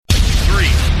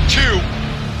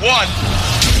one.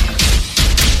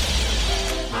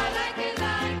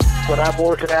 When I'm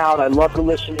working out, I love to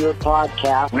listen to your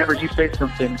podcast. Whenever you say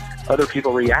something, other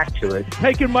people react to it.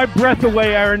 Taking my breath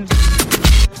away, Aaron.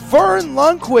 Vern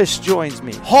Lundquist joins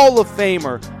me. Hall of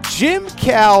Famer Jim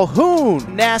Calhoun,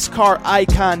 NASCAR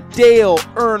icon Dale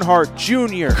Earnhardt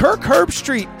Jr. Kirk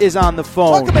Herbstreit is on the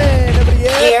phone. Welcome in, everybody.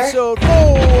 Episode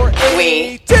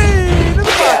 418 of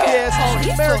the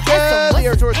podcast. America, the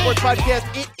Air Tour Sports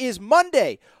Podcast. It is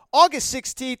Monday, August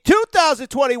 16th,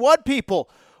 2021, people.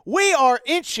 We are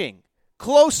inching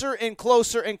closer and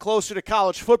closer and closer to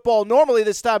college football. Normally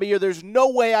this time of year, there's no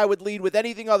way I would lead with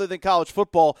anything other than college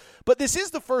football. But this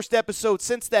is the first episode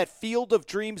since that Field of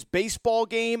Dreams baseball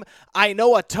game. I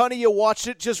know a ton of you watched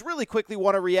it. Just really quickly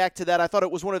want to react to that. I thought it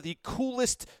was one of the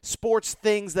coolest sports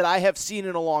things that I have seen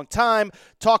in a long time.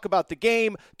 Talk about the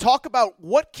game. Talk about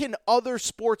what can other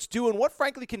sports do and what,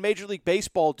 frankly, can Major League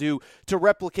Baseball do to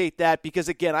replicate that. Because,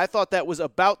 again, I thought that was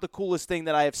about the coolest thing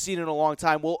that I have seen in a long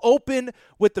time. We'll open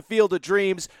with the Field of Dreams.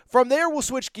 From there, we'll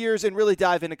switch gears and really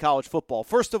dive into college football.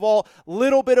 First of all,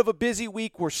 little bit of a busy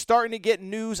week. We're starting to get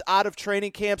news out of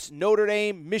training camps. Notre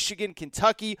Dame, Michigan,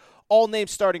 Kentucky, all named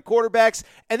starting quarterbacks.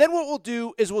 And then what we'll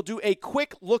do is we'll do a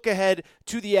quick look ahead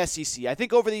to the SEC. I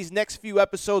think over these next few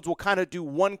episodes, we'll kind of do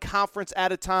one conference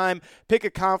at a time, pick a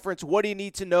conference, what do you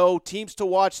need to know, teams to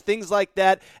watch, things like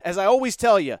that. As I always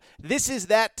tell you, this is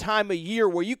that time of year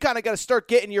where you kind of got to start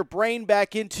getting your brain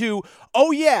back into,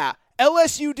 oh yeah,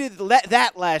 LSU did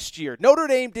that last year. Notre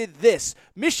Dame did this.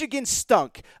 Michigan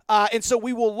stunk. And so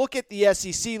we will look at the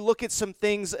SEC, look at some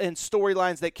things and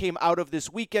storylines that came out of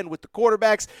this weekend with the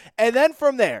quarterbacks. And then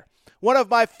from there, one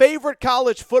of my favorite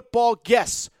college football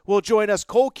guests will join us,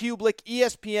 Cole Cubelic,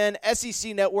 ESPN,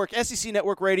 SEC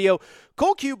Network Radio.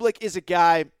 Cole Cubelic is a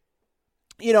guy,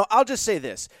 I'll just say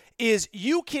this, is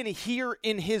you can hear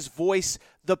in his voice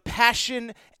the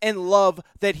passion and love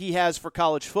that he has for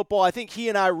college football. I think he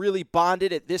and I really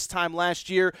bonded at this time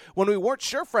last year when we weren't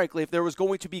sure, frankly, if there was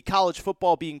going to be college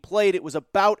football being played. It was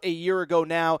about a year ago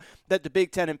now that the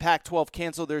Big Ten and Pac-12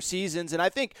 canceled their seasons, and I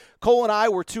think Cole and I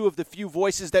were two of the few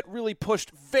voices that really pushed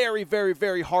very, very,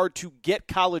 very hard to get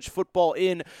college football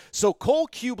in. So Cole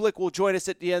Cubelic will join us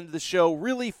at the end of the show.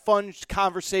 Really fun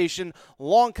conversation,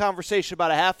 long conversation,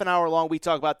 about a half an hour long. We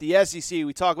talk about the SEC,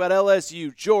 we talk about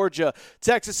LSU, Georgia,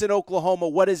 Texas and Oklahoma.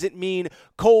 What does it mean?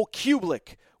 Cole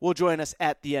Cubelic will join us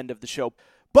at the end of the show.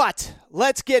 But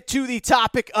let's get to the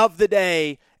topic of the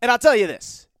day. And I'll tell you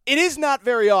this. It is not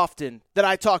very often that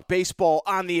I talk baseball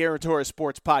on the Aaron Torres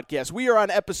Sports Podcast. We are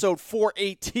on episode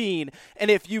 418,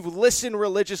 and if you've listened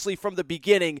religiously from the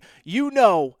beginning, you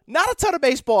know not a ton of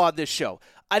baseball on this show.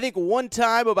 I think one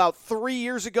time about 3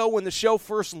 years ago when the show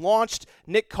first launched,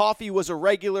 Nick Coffey was a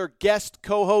regular guest,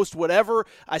 co-host, whatever.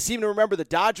 I seem to remember the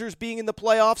Dodgers being in the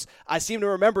playoffs. I seem to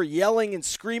remember yelling and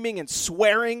screaming and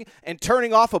swearing and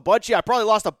turning off a bunch. I probably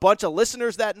lost a bunch of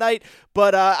listeners that night,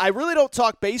 but I really don't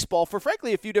talk baseball for,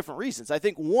 frankly, a few different reasons. I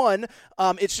think, one,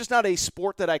 it's just not a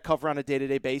sport that I cover on a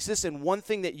day-to-day basis, and one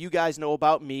thing that you guys know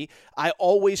about me, I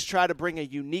always try to bring a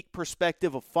unique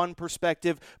perspective, a fun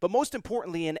perspective, but most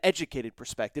importantly, an educated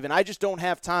perspective. And I just don't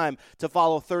have time to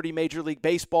follow 30 Major League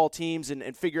Baseball teams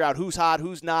and figure out who's hot,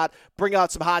 who's not, bring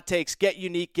out some hot takes, get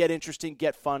unique, get interesting,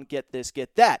 get fun, get this,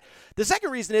 get that. The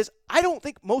second reason is I don't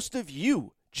think most of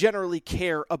you generally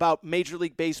care about Major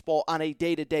League Baseball on a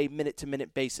day-to-day,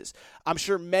 minute-to-minute basis. I'm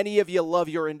sure many of you love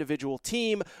your individual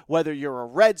team, whether you're a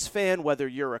Reds fan, whether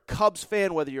you're a Cubs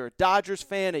fan, whether you're a Dodgers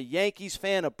fan, a Yankees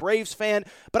fan, a Braves fan,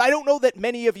 but I don't know that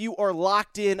many of you are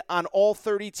locked in on all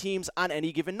 30 teams on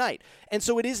any given night. And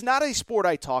so it is not a sport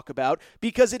I talk about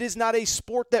because it is not a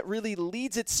sport that really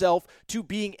leads itself to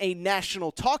being a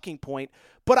national talking point.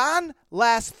 But on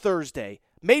last Thursday,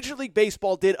 Major League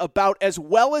Baseball did about as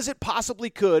well as it possibly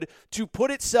could to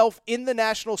put itself in the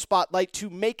national spotlight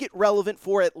to make it relevant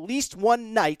for at least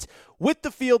one night with the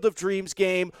Field of Dreams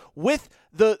game, with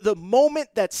the moment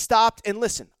that stopped. And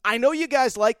listen, I know you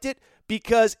guys liked it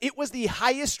because it was the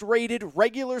highest rated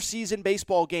regular season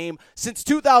baseball game since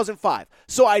 2005.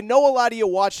 So I know a lot of you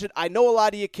watched it. I know a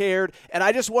lot of you cared. And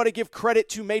I just want to give credit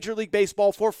to Major League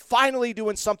Baseball for finally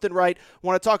doing something right. I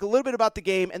want to talk a little bit about the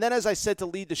game. And then, as I said, to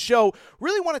lead the show,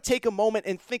 really want to take a moment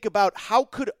and think about how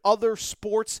could other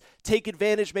sports take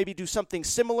advantage, maybe do something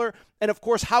similar. And, of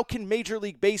course, how can Major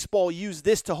League Baseball use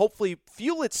this to hopefully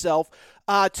fuel itself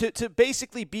to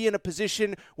basically be in a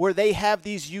position where they have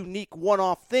these unique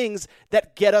one-off things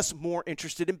that get us more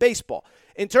interested in baseball.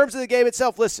 In terms of the game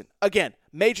itself, listen, again,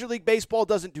 Major League Baseball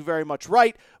doesn't do very much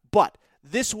right, but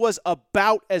this was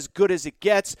about as good as it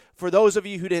gets. For those of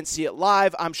you who didn't see it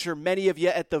live, I'm sure many of you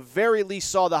at the very least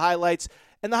saw the highlights,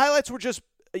 and the highlights were just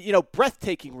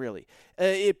breathtaking, really.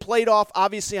 It played off,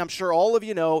 obviously, I'm sure all of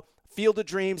you know, Field of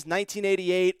Dreams,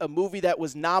 1988, a movie that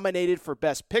was nominated for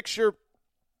Best Picture.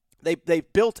 They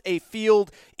built a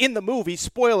field in the movie.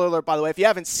 Spoiler alert, by the way, if you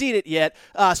haven't seen it yet,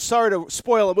 sorry to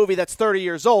spoil a movie that's 30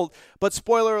 years old, but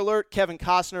spoiler alert, Kevin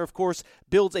Costner, of course,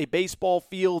 builds a baseball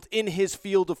field in his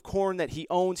field of corn that he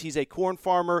owns. He's a corn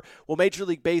farmer. Well, Major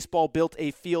League Baseball built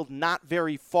a field not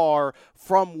very far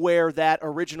from where that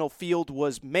original field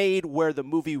was made, where the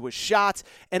movie was shot.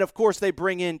 And, of course, they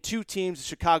bring in two teams, the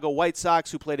Chicago White Sox,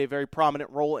 who played a very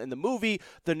prominent role in the movie,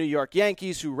 the New York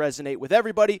Yankees, who resonate with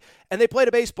everybody, and they played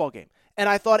a baseball game. And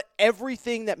I thought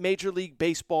everything that Major League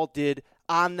Baseball did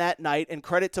on that night, and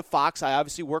credit to Fox, I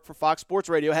obviously work for Fox Sports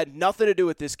Radio, had nothing to do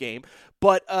with this game,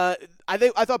 but I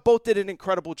thought both did an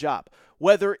incredible job.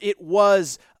 Whether it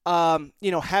was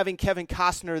having Kevin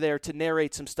Costner there to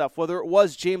narrate some stuff, whether it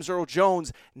was James Earl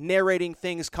Jones narrating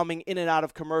things coming in and out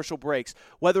of commercial breaks,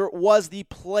 whether it was the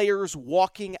players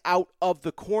walking out of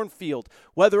the cornfield,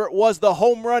 whether it was the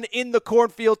home run in the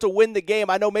cornfield to win the game.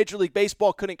 I know Major League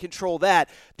Baseball couldn't control that.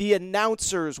 The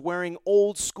announcers wearing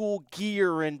old school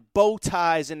gear and bow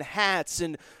ties and hats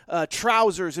and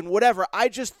trousers and whatever. I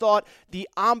just thought the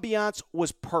ambiance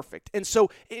was perfect. And so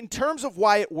in terms of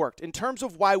why it worked, in terms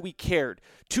of why we cared,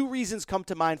 two reasons come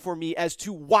to mind for me as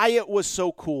to why it was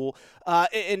so cool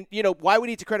and why we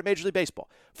need to credit Major League Baseball.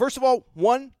 First of all,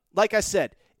 one, like I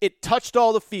said, it touched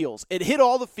all the feels. It hit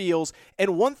all the feels.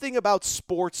 And one thing about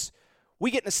sports,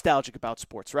 we get nostalgic about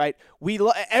sports, right?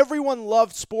 Everyone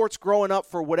loved sports growing up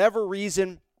for whatever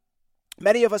reason.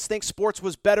 Many of us think sports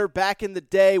was better back in the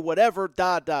day, whatever,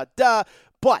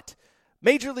 But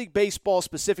Major League Baseball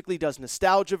specifically does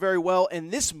nostalgia very well, and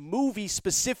this movie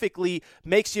specifically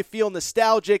makes you feel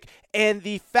nostalgic, and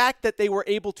the fact that they were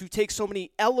able to take so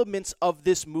many elements of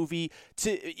this movie,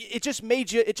 it just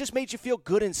made you feel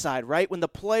good inside, right? When the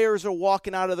players are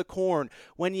walking out of the corn,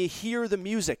 when you hear the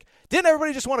music. Didn't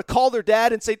everybody just want to call their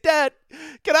dad and say, "Dad,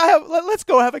 let's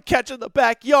go have a catch in the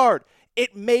backyard"?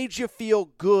 It made you feel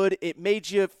good. It made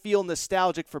you feel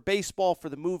nostalgic for baseball, for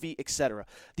the movie, etc.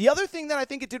 The other thing that I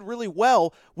think it did really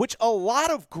well, which a lot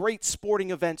of great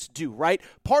sporting events do, right?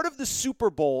 Part of the Super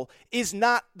Bowl is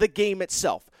not the game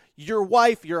itself. Your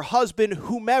wife, your husband,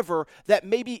 whomever that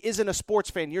maybe isn't a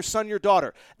sports fan, your son, your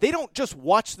daughter, they don't just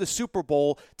watch the Super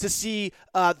Bowl to see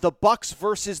the Bucs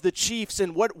versus the Chiefs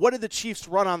and what did the Chiefs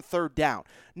run on third down.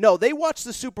 No, they watch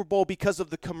the Super Bowl because of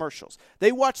the commercials.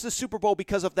 They watch the Super Bowl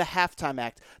because of the halftime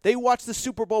act. They watch the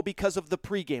Super Bowl because of the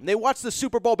pregame. They watch the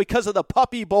Super Bowl because of the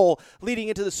Puppy Bowl leading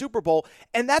into the Super Bowl.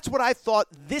 And that's what I thought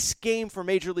this game for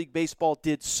Major League Baseball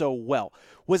did so well,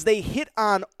 was they hit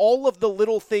on all of the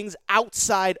little things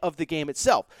outside of the game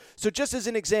itself. So just as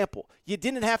an example, you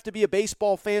didn't have to be a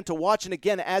baseball fan to watch, and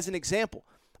again, as an example,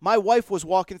 my wife was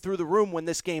walking through the room when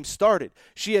this game started.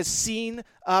 She has seen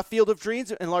Field of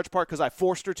Dreams, in large part because I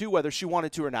forced her to, whether she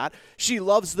wanted to or not. She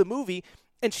loves the movie,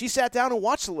 and she sat down and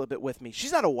watched a little bit with me.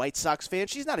 She's not a White Sox fan.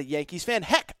 She's not a Yankees fan.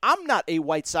 Heck, I'm not a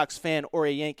White Sox fan or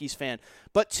a Yankees fan.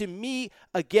 But to me,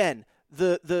 again,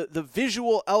 the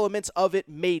visual elements of it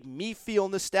made me feel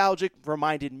nostalgic,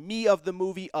 reminded me of the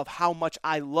movie, of how much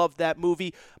I loved that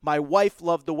movie. My wife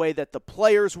loved the way that the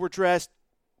players were dressed,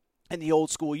 and the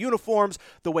old school uniforms,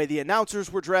 the way the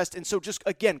announcers were dressed. And so just,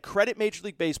 again, credit Major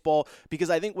League Baseball, because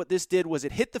I think what this did was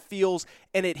it hit the feels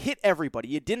and it hit everybody.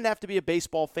 You didn't have to be a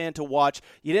baseball fan to watch.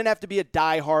 You didn't have to be a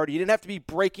diehard. You didn't have to be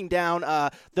breaking down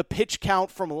the pitch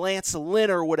count from Lance Lynn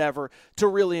or whatever to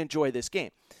really enjoy this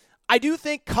game. I do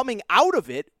think coming out of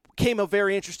it came a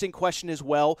very interesting question as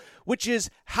well, which is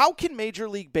how can Major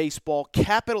League Baseball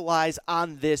capitalize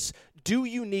on this, do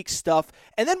unique stuff?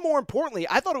 And then more importantly,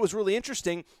 I thought it was really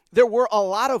interesting, there were a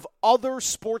lot of other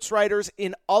sports writers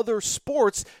in other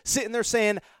sports sitting there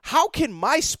saying, how can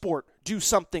my sport do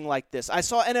something like this? I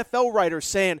saw NFL writers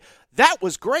saying, that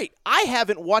was great. I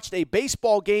haven't watched a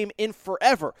baseball game in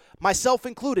forever, myself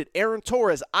included. Aaron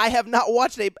Torres, I have not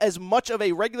watched as much of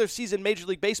a regular season Major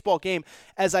League Baseball game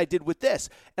as I did with this.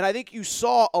 And I think you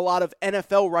saw a lot of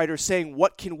NFL writers saying,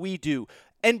 what can we do?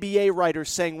 NBA writers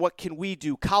saying, what can we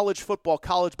do? College football,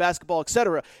 college basketball,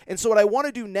 etc. And so what I want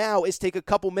to do now is take a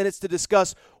couple minutes to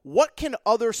discuss what can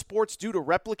other sports do to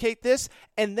replicate this?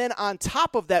 And then on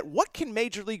top of that, what can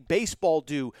Major League Baseball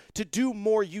do to do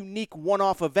more unique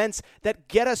one-off events that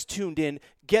get us tuned in,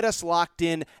 get us locked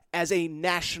in as a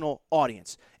national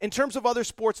audience? In terms of other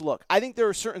sports, look, I think there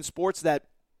are certain sports that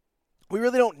we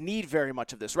really don't need very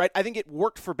much of this, right? I think it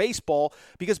worked for baseball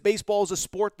because baseball is a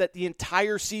sport that the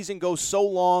entire season goes so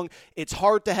long, it's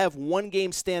hard to have one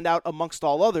game stand out amongst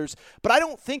all others. But I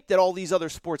don't think that all these other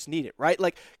sports need it, right?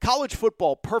 Like college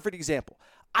football, perfect example.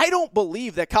 I don't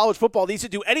believe that college football needs to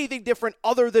do anything different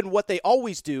other than what they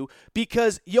always do,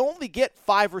 because you only get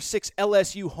 5 or 6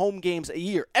 LSU home games a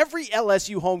year. Every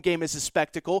LSU home game is a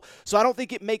spectacle, so I don't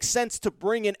think it makes sense to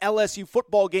bring an LSU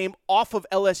football game off of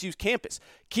LSU's campus.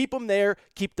 Keep them there,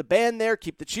 keep the band there,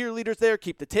 keep the cheerleaders there,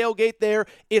 keep the tailgate there.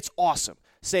 It's awesome.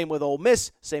 Same with Ole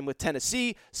Miss, same with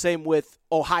Tennessee, same with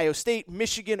Ohio State,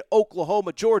 Michigan,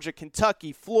 Oklahoma, Georgia,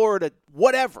 Kentucky, Florida,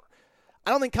 whatever.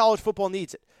 I don't think college football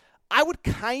needs it. I would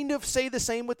kind of say the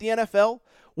same with the NFL.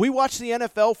 We watch the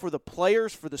NFL for the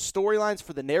players, for the storylines,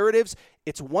 for the narratives.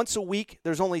 It's once a week.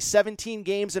 There's only 17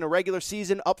 games in a regular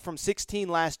season, up from 16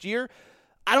 last year.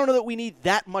 I don't know that we need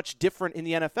that much different in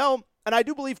the NFL. And I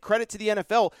do believe, credit to the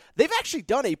NFL, they've actually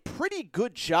done a pretty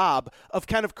good job of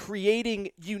kind of creating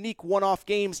unique one-off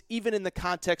games, even in the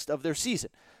context of their season.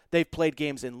 They've played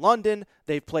games in London,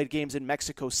 they've played games in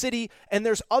Mexico City, and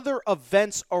there's other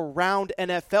events around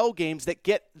NFL games that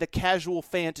get the casual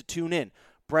fan to tune in.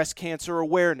 Breast cancer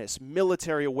awareness,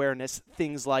 military awareness,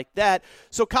 things like that.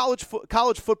 So college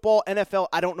football, NFL,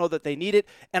 I don't know that they need it.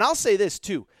 And I'll say this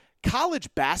too. College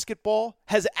basketball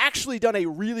has actually done a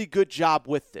really good job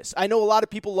with this. I know a lot of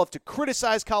people love to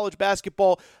criticize college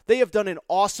basketball. They have done an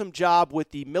awesome job with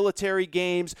the military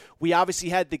games. We obviously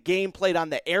had the game played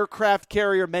on the aircraft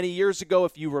carrier many years ago.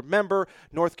 If you remember,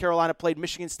 North Carolina played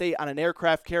Michigan State on an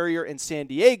aircraft carrier in San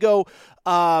Diego.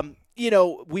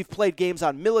 We've played games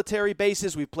on military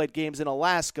bases. We've played games in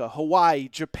Alaska, Hawaii,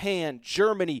 Japan,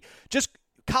 Germany. Just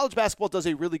college basketball does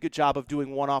a really good job of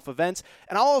doing one-off events.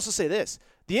 And I'll also say this.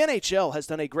 The NHL has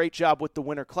done a great job with the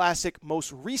Winter Classic.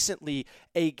 Most recently,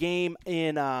 a game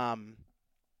in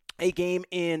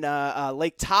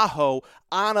Lake Tahoe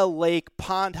on a lake,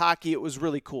 pond hockey. It was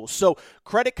really cool. So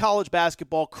credit college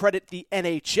basketball, credit the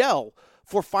NHL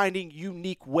for finding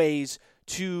unique ways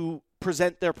to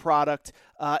present their product.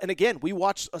 And again, we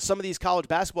watch some of these college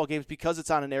basketball games because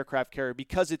it's on an aircraft carrier,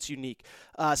 because it's unique.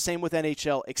 Same with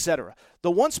NHL, etc.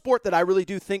 The one sport that I really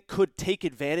do think could take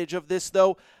advantage of this,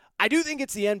 though, I do think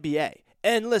it's the NBA.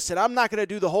 And listen, I'm not going to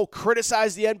do the whole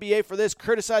criticize the NBA for this,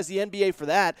 criticize the NBA for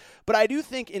that, but I do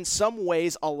think in some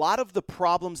ways a lot of the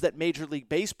problems that Major League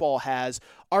Baseball has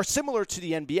are similar to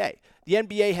the NBA. The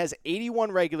NBA has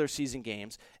 81 regular season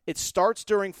games. It starts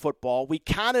during football. We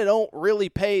kind of don't really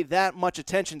pay that much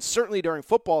attention, certainly during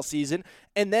football season.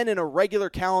 And then in a regular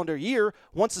calendar year,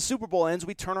 once the Super Bowl ends,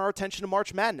 we turn our attention to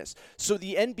March Madness. So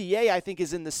the NBA, I think,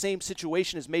 is in the same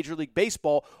situation as Major League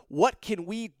Baseball. What can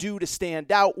we do to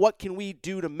stand out? What can we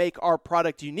do to make our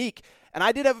product unique? And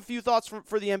I did have a few thoughts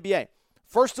for the NBA.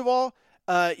 First of all,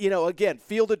 again,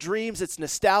 Field of Dreams. It's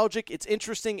nostalgic. It's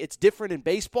interesting. It's different in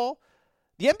baseball.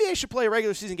 The NBA should play a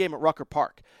regular season game at Rucker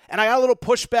Park. And I got a little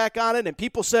pushback on it, and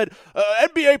people said,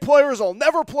 NBA players will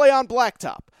never play on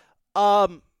blacktop.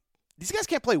 These guys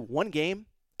can't play one game.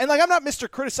 And, I'm not Mr.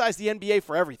 Criticize the NBA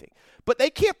for everything. But they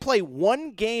can't play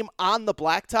one game on the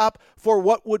blacktop for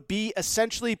what would be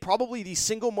essentially probably the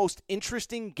single most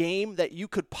interesting game that you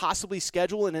could possibly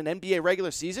schedule in an NBA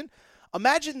regular season.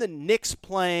 Imagine the Knicks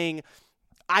playing,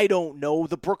 I don't know,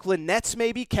 the Brooklyn Nets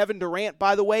maybe. Kevin Durant,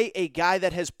 by the way, a guy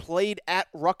that has played at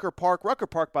Rucker Park. Rucker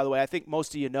Park, by the way, I think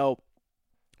most of you know,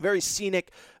 very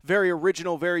scenic, very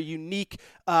original, very unique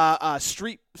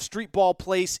street ball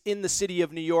place in the city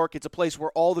of New York. It's a place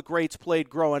where all the greats played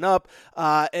growing up.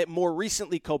 More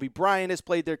recently, Kobe Bryant has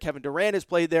played there. Kevin Durant has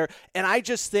played there. And I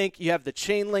just think you have the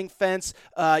chain link fence.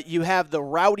 You have the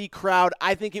rowdy crowd.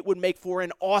 I think it would make for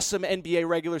an awesome NBA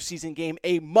regular season game,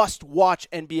 a must-watch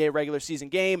NBA regular season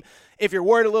game. If you're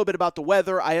worried a little bit about the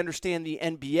weather, I understand the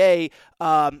NBA.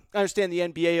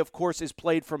 Of course, is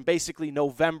played from basically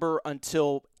November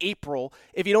until April.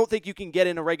 If you don't think you can get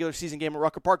in a regular season game at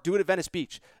Rucker Park, do it at Venice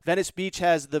Beach. Venice Beach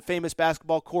has the famous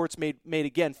basketball courts made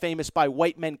again famous by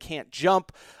White Men Can't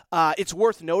Jump. It's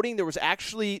worth noting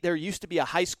there used to be a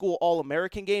high school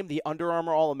All-American game. The Under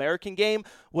Armour All-American game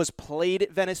was played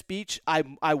at Venice Beach.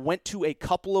 I went to a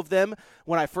couple of them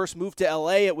when I first moved to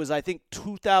LA. It was, I think,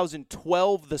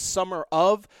 2012, the summer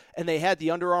of, and they had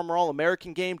the Under Armour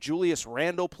All-American game. Julius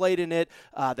Randle played in it.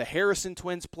 The Harrison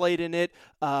twins played in it.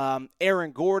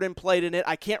 Aaron Gordon played in it.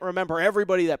 I can't remember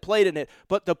everybody that played in it,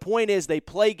 but the point is they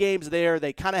play games there.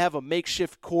 They kind of have a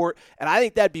makeshift court, and I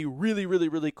think that'd be really, really,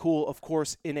 really cool, of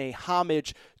course, in a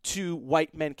homage to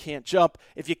White Men Can't Jump.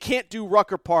 If you can't do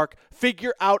Rucker Park,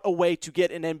 figure out a way to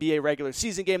get an NBA regular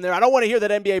season game there. I don't want to hear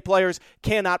that NBA players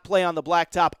cannot play on the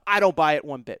blacktop. I don't buy it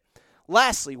one bit.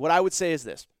 Lastly, what I would say is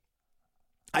this.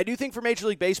 I do think for Major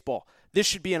League Baseball, this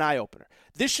should be an eye-opener.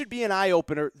 This should be an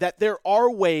eye-opener that there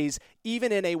are ways,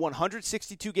 even in a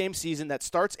 162-game season that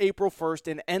starts April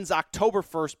 1st and ends October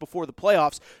 1st before the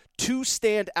playoffs, to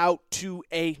stand out to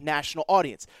a national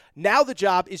audience. Now the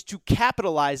job is to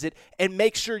capitalize it and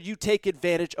make sure you take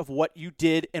advantage of what you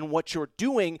did and what you're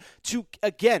doing to,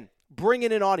 again, bring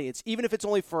in an audience, even if it's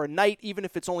only for a night, even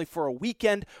if it's only for a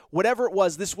weekend, whatever it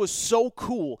was. This was so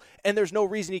cool, and there's no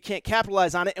reason you can't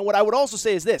capitalize on it. And what I would also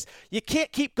say is this: you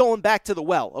can't keep going back to the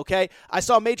well, okay? I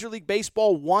saw Major League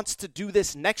Baseball wants to do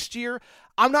this next year.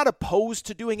 I'm not opposed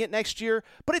to doing it next year,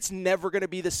 but it's never going to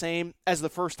be the same as the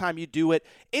first time you do it.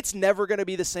 It's never going to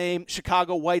be the same.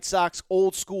 Chicago White Sox,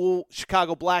 old school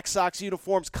Chicago Black Sox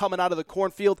uniforms coming out of the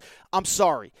cornfield. I'm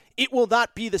sorry. It will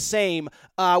not be the same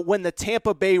when the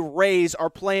Tampa Bay Rays are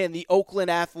playing the Oakland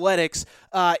Athletics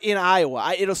in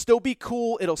Iowa. It'll still be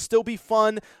cool. It'll still be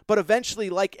fun. But eventually,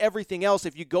 like everything else,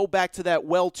 if you go back to that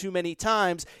well too many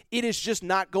times, it is just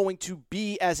not going to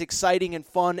be as exciting and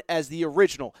fun as the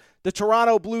original. The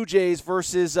Toronto Blue Jays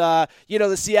versus, the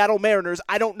Seattle Mariners,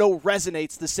 I don't know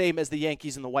resonates the same as the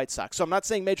Yankees and the White Sox. So I'm not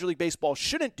saying Major League Baseball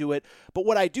shouldn't do it, but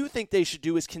what I do think they should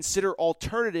do is consider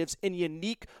alternatives and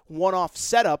unique one-off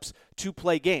setups to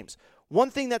play games. One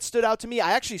thing that stood out to me,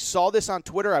 I actually saw this on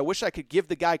Twitter. I wish I could give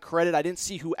the guy credit. I didn't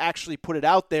see who actually put it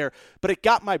out there, but it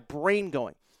got my brain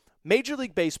going. Major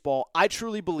League Baseball, I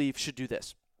truly believe, should do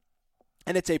this.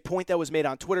 And it's a point that was made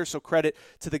on Twitter, so credit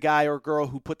to the guy or girl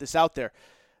who put this out there.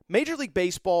 Major League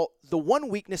Baseball, the one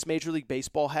weakness Major League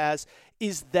Baseball has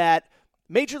is that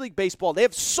Major League Baseball, they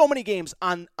have so many games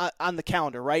on the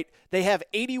calendar, right? They have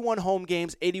 81 home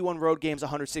games, 81 road games,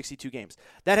 162 games.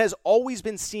 That has always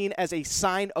been seen as a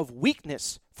sign of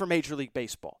weakness for Major League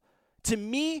Baseball. To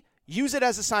me, use it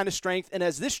as a sign of strength, and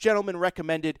as this gentleman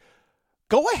recommended,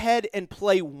 go ahead and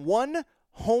play one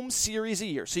home series a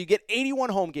year. So you get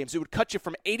 81 home games. It would cut you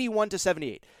from 81 to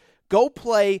 78. Go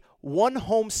play one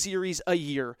home series a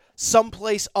year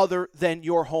someplace other than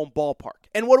your home ballpark.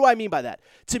 And what do I mean by that?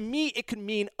 To me, it could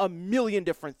mean a million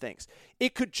different things.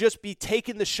 It could just be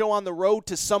taking the show on the road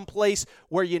to someplace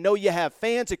where you know you have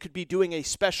fans. It could be doing a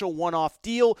special one-off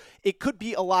deal. It could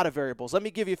be a lot of variables. Let me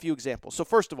give you a few examples. So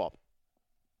first of all,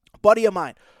 a buddy of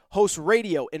mine hosts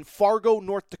radio in Fargo,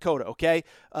 North Dakota, okay?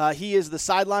 He is the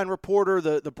sideline reporter,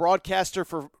 the broadcaster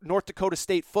for North Dakota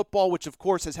State football, which, of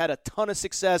course, has had a ton of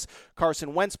success.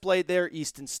 Carson Wentz played there.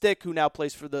 Easton Stick, who now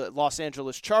plays for the Los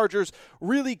Angeles Chargers.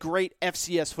 Really great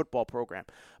FCS football program.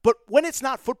 But when it's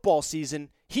not football season,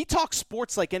 he talks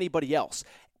sports like anybody else.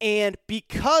 And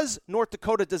because North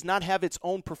Dakota does not have its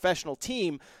own professional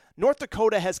team, North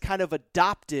Dakota has kind of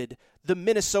adopted the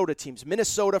Minnesota teams.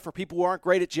 Minnesota, for people who aren't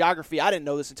great at geography, I didn't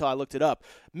know this until I looked it up.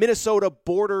 Minnesota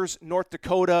borders North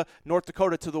Dakota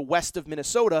to the west of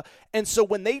Minnesota. And so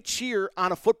when they cheer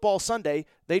on a football Sunday,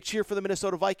 they cheer for the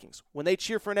Minnesota Vikings. When they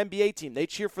cheer for an NBA team, they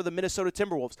cheer for the Minnesota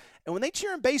Timberwolves. And when they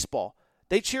cheer in baseball,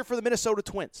 they cheer for the Minnesota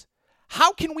Twins.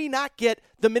 How can we not get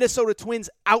the Minnesota Twins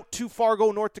out to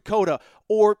Fargo, North Dakota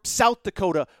or South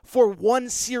Dakota for one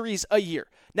series a year?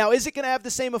 Now, is it going to have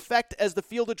the same effect as the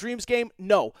Field of Dreams game?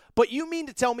 No. But you mean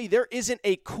to tell me there isn't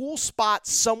a cool spot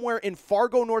somewhere in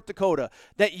Fargo, North Dakota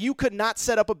that you could not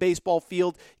set up a baseball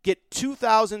field, get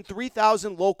 2,000,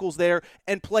 3,000 locals there,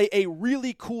 and play a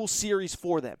really cool series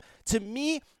for them? To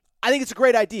me, I think it's a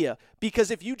great idea because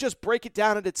if you just break it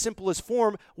down in its simplest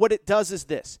form, what it does is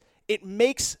this. It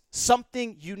makes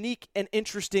something unique and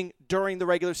interesting during the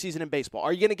regular season in baseball.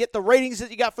 Are you going to get the ratings that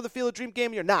you got for the Field of Dream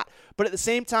game? You're not. But at the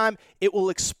same time, it will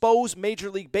expose Major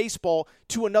League Baseball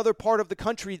to another part of the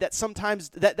country that sometimes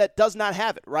that does not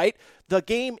have it, right? The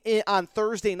game on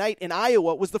Thursday night in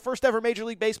Iowa was the first ever Major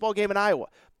League Baseball game in Iowa.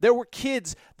 There were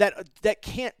kids that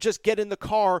can't just get in the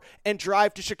car and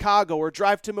drive to Chicago or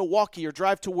drive to Milwaukee or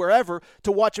drive to wherever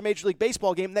to watch a Major League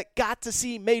Baseball game that got to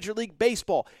see Major League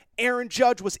Baseball. Aaron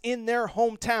Judge was in their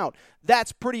hometown.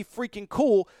 That's pretty freaking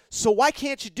cool. So why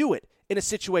can't you do it in a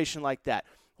situation like that?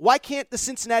 Why can't the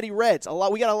Cincinnati Reds,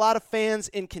 we got a lot of fans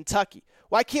in Kentucky.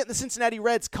 Why can't the Cincinnati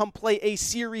Reds come play a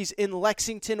series in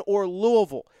Lexington or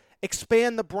Louisville?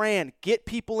 Expand the brand, get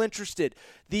people interested.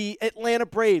 The Atlanta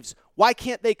Braves, why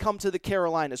can't they come to the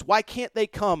Carolinas? Why can't they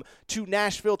come to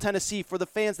Nashville, Tennessee for the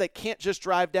fans that can't just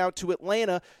drive down to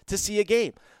Atlanta to see a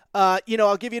game?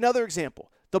 I'll give you another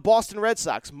example. The Boston Red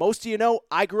Sox. Most of you know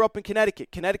I grew up in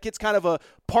Connecticut. Connecticut's kind of a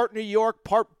part New York,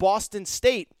 part Boston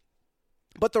state.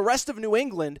 But the rest of New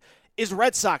England is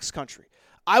Red Sox country.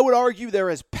 I would argue they're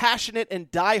as passionate and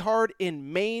diehard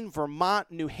in Maine, Vermont,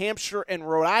 New Hampshire, and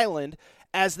Rhode Island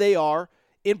as they are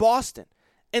in Boston.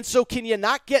 And so can you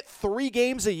not get 3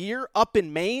 games a year up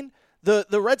in Maine? The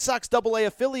Red Sox AA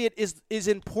affiliate is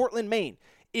in Portland, Maine.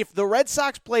 If the Red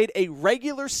Sox played a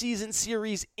regular season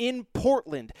series in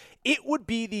Portland, it would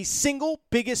be the single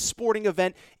biggest sporting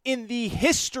event in the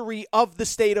history of the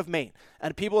state of Maine.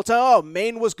 And people will tell, oh,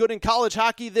 Maine was good in college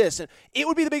hockey, this. And it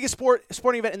would be the biggest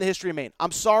sporting event in the history of Maine.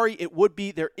 I'm sorry, it would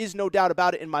be. There is no doubt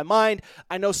about it in my mind.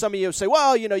 I know some of you say,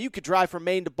 well, you could drive from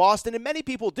Maine to Boston, and many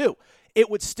people do. It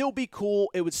would still be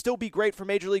cool. It would still be great for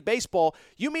Major League Baseball.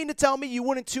 You mean to tell me you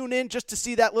wouldn't tune in just to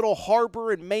see that little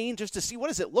harbor in Maine, just to see what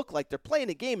does it look like? They're playing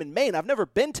a game in Maine. I've never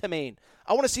been to Maine.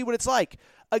 I want to see what it's like.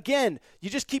 Again, you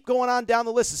just keep going on down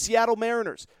the list. The Seattle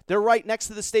Mariners, they're right next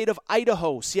to the state of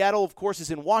Idaho. Seattle, of course,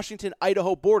 is in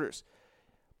Washington-Idaho borders.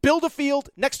 Build a field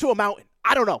next to a mountain.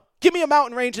 I don't know. Give me a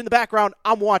mountain range in the background.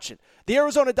 I'm watching. The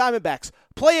Arizona Diamondbacks,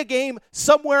 play a game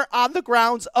somewhere on the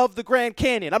grounds of the Grand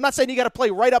Canyon. I'm not saying you got to play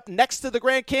right up next to the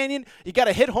Grand Canyon. You got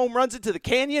to hit home runs into the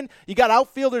canyon. You got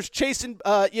outfielders chasing,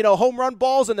 home run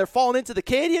balls and they're falling into the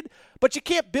canyon. But you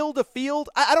can't build a field.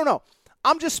 I don't know.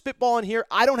 I'm just spitballing here.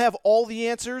 I don't have all the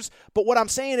answers, but what I'm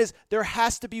saying is there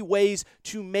has to be ways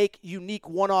to make unique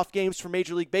one-off games for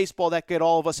Major League Baseball that get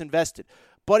all of us invested.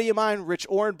 Buddy of mine, Rich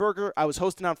Orenberger, I was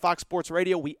hosting on Fox Sports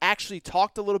Radio. We actually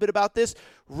talked a little bit about this.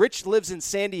 Rich lives in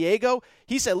San Diego.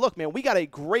 He said, look, man, we got a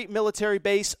great military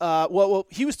base.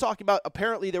 He was talking about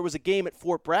apparently there was a game at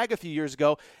Fort Bragg a few years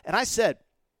ago, and I said,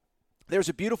 there's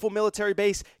a beautiful military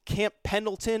base, Camp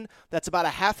Pendleton, that's about a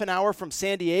half an hour from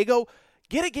San Diego.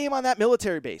 Get a game on that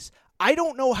military base. I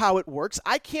don't know how it works.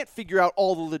 I can't figure out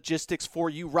all the logistics for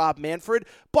you, Rob Manfred.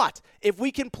 But if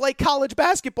we can play college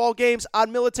basketball games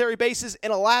on military bases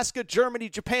in Alaska, Germany,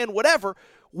 Japan, whatever,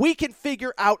 we can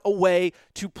figure out a way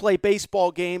to play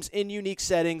baseball games in unique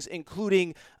settings,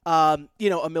 including, a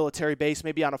military base,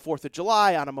 maybe on a 4th of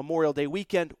July, on a Memorial Day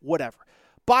weekend, whatever.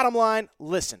 Bottom line,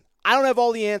 listen. I don't have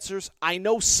all the answers. I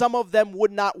know some of them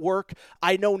would not work.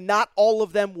 I know not all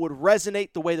of them would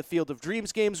resonate the way the Field of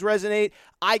Dreams games resonate.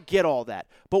 I get all that.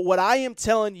 But what I am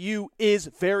telling you is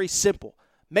very simple.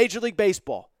 Major League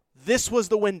Baseball, this was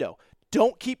the window.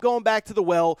 Don't keep going back to the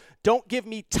well. Don't give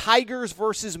me Tigers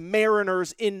versus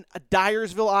Mariners in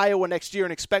Dyersville, Iowa next year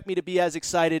and expect me to be as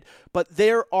excited. But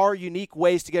there are unique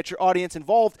ways to get your audience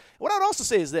involved. What I would also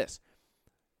say is this.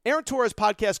 Aaron Torres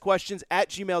podcast questions at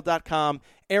gmail.com.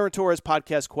 Aaron Torres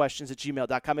podcast questions at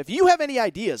gmail.com. If you have any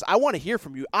ideas, I want to hear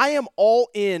from you. I am all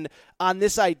in on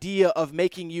this idea of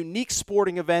making unique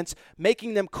sporting events,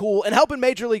 making them cool, and helping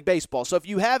Major League Baseball. So if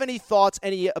you have any thoughts,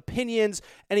 any opinions,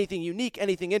 anything unique,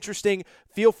 anything interesting,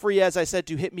 feel free, as I said,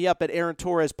 to hit me up at Aaron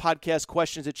Torres podcast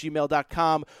questions at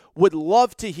gmail.com. Would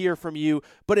love to hear from you.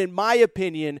 But in my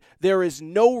opinion, there is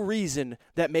no reason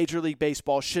that Major League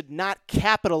Baseball should not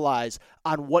capitalize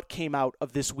on what came out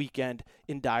of this weekend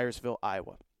in Dyersville,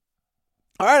 Iowa.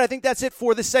 All right, I think that's it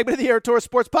for this segment of the Aaron Torres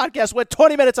Sports Podcast. Went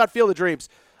 20 minutes on Field of Dreams.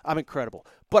 I'm incredible.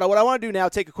 But what I want to do now,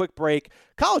 take a quick break.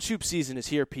 College hoop season is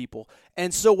here, people.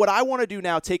 And so what I want to do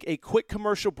now, take a quick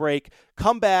commercial break,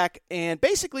 come back, and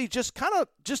basically just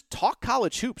talk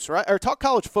college hoops, right? Or talk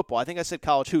college football. I think I said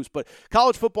college hoops, but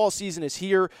college football season is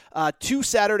here. 2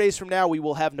 Saturdays from now, we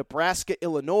will have Nebraska,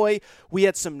 Illinois. We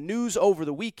had some news over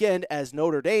the weekend as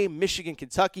Notre Dame, Michigan,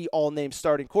 Kentucky, all named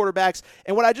starting quarterbacks.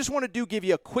 And what I just want to do, give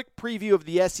you a quick preview of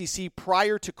the SEC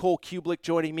prior to Cole Kublik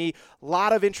joining me. A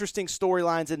lot of interesting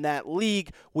storylines in that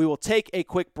league. We will take a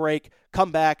quick break,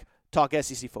 come back, talk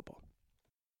SEC football.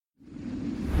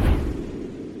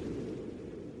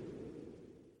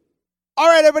 All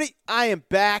right, everybody, I am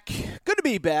back. Good to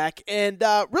be back. And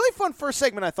really fun first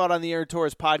segment, I thought, on the Aaron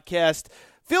Torres podcast.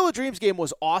 Field of Dreams game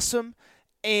was awesome.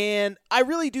 And I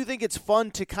really do think it's fun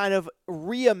to kind of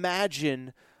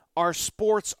reimagine our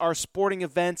sports, our sporting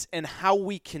events, and how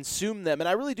we consume them. And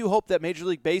I really do hope that Major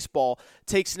League Baseball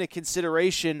takes into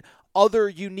consideration other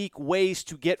unique ways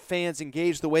to get fans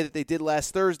engaged the way that they did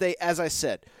last Thursday. As I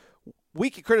said, we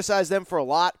can criticize them for a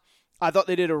lot. I thought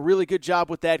they did a really good job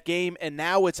with that game, and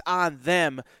now it's on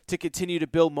them to continue to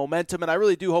build momentum. And I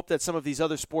really do hope that some of these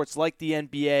other sports like the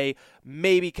NBA,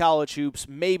 maybe college hoops,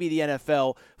 maybe the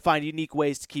NFL, find unique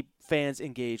ways to keep fans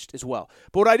engaged as well.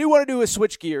 But what I do want to do is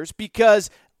switch gears because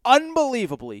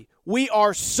unbelievably, we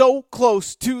are so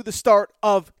close to the start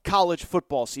of college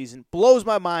football season. Blows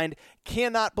my mind.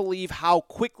 Cannot believe how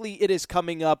quickly it is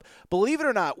coming up. Believe it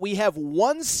or not, we have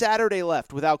 1 Saturday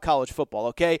left without college football,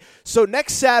 okay? So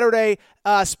next Saturday,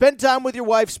 spend time with your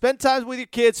wife, spend time with your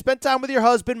kids, spend time with your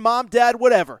husband, mom, dad,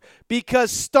 whatever. Because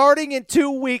starting in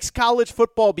 2 weeks, college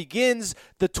football begins.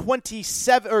 The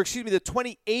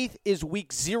 28th is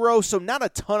week 0, so not a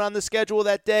ton on the schedule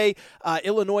that day.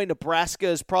 Illinois, Nebraska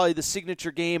is probably the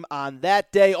signature game on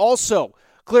that day. Also,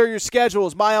 Clear your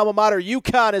schedules. My alma mater,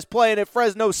 UConn, is playing at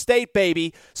Fresno State,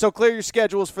 baby. So clear your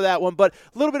schedules for that one. But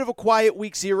a little bit of a quiet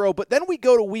week 0. But then we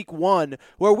go to week 1,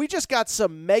 where we just got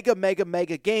some mega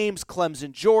games.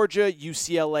 Clemson, Georgia,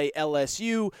 UCLA,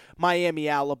 LSU, Miami,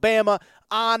 Alabama,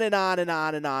 on and on and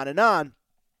on and on and on.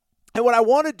 And what I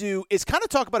want to do is kind of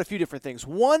talk about a few different things.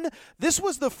 One, this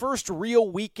was the first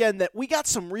real weekend that we got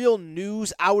some real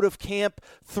news out of camp.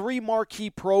 3 marquee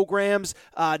programs,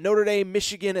 Notre Dame,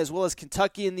 Michigan, as well as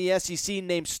Kentucky in the SEC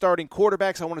named starting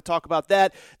quarterbacks. I want to talk about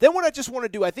that. Then what I just want to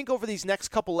do, I think over these next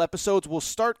couple episodes, we'll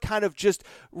start kind of just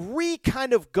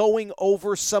going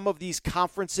over some of these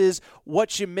conferences,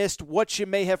 what you missed, what you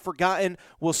may have forgotten.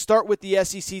 We'll start with the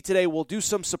SEC today. We'll do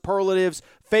some superlatives,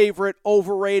 favorite,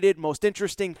 overrated, most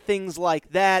interesting, things like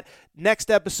that.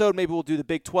 Next episode, maybe we'll do the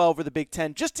Big 12 or the Big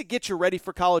 10 just to get you ready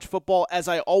for college football. As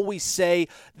I always say,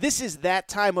 this is that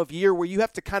time of year where you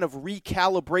have to kind of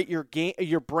recalibrate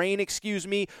your brain,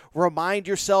 remind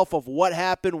yourself of what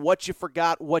happened, what you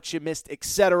forgot, what you missed,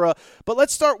 etc. But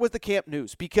let's start with the camp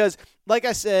news because, like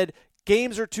I said,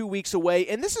 games are 2 weeks away,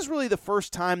 and this is really the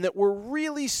first time that we're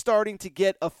really starting to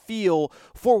get a feel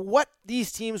for what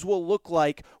these teams will look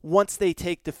like once they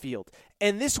take the field.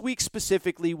 And this week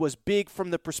specifically was big from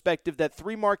the perspective that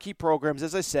 3 marquee programs,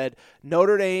 as I said,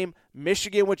 Notre Dame,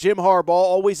 Michigan with Jim Harbaugh,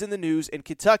 always in the news, and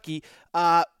Kentucky,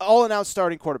 all announced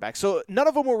starting quarterbacks. So none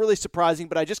of them were really surprising,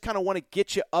 but I just kind of want to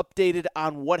get you updated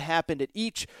on what happened at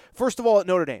each. First of all, at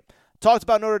Notre Dame. Talked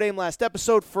about Notre Dame last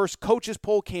episode. First coaches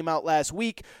poll came out last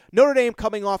week. Notre Dame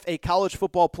coming off a college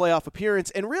football playoff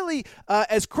appearance. And really,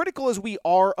 as critical as we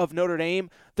are of Notre Dame,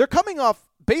 they're coming off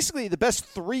basically the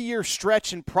best 3-year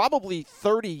stretch in probably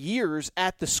 30 years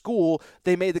at the school.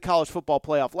 They made the college football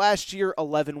playoff last year,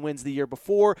 11 wins the year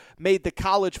before, made the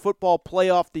college football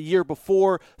playoff the year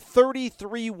before,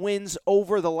 33 wins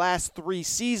over the last 3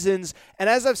 seasons. And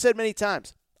as I've said many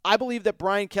times, I believe that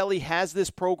Brian Kelly has this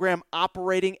program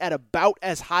operating at about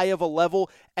as high of a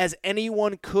level as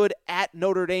anyone could at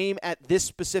Notre Dame at this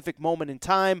specific moment in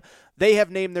time. They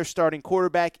have named their starting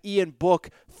quarterback, Ian Book,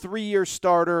 3-year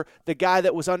starter, the guy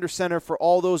that was under center for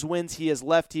all those wins. He has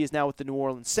left. He is now with the New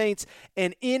Orleans Saints.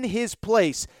 And in his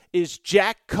place is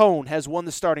Jack Cohn, has won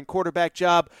the starting quarterback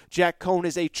job. Jack Cohn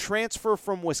is a transfer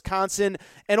from Wisconsin.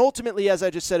 And ultimately, as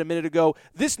I just said a minute ago,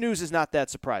 this news is not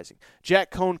that surprising. Jack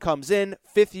Cohn comes in,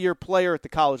 5th-year player at the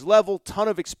college level, ton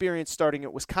of experience starting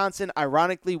at Wisconsin.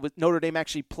 Ironically, Notre Dame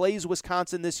actually plays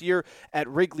Wisconsin this year at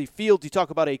Wrigley Field. You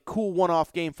talk about a cool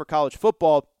one-off game for college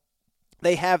football.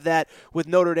 They have that with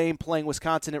Notre Dame playing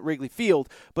Wisconsin at Wrigley Field.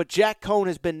 But Jack Cohn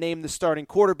has been named the starting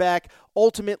quarterback.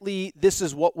 Ultimately, this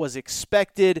is what was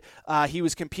expected. He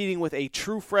was competing with a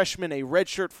true freshman, a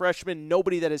redshirt freshman,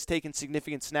 nobody that has taken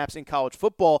significant snaps in college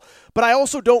football. But I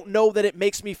also don't know that it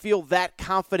makes me feel that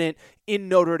confident in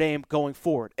Notre Dame going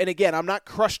forward. And again, I'm not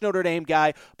crushed Notre Dame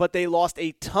guy, but they lost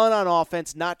a ton on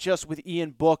offense, not just with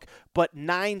Ian Book, but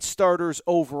 9 starters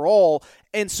overall.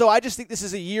 And so I just think this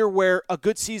is a year where a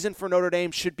good season for Notre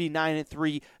Dame should be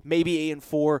 9-3, maybe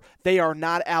 8-4. They are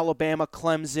not Alabama,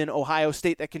 Clemson, Ohio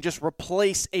State that can just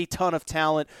replace a ton of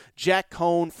talent. Jack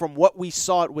Cohn, from what we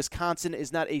saw at Wisconsin,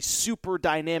 is not a super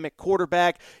dynamic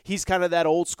quarterback. He's kind of that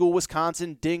old school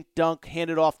Wisconsin dink dunk, hand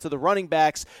it off to the running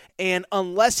backs. And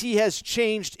unless he has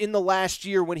changed in the last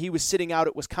year when he was sitting out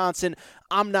at Wisconsin,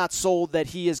 I'm not sold that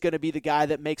he is going to be the guy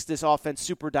that makes this offense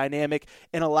super dynamic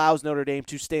and allows Notre Dame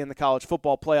to stay in the college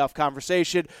football playoff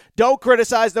conversation. Don't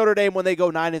criticize Notre Dame when they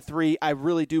go 9-3. I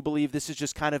really do believe this is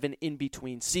just kind of an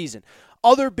in-between season.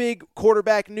 Other big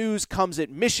quarterback news comes at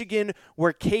Michigan,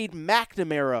 where Cade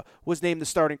McNamara was named the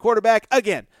starting quarterback.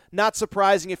 Again, not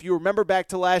surprising if you remember back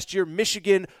to last year.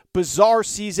 Michigan, bizarre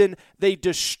season. They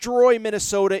destroy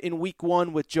Minnesota in week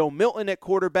 1 with Joe Milton at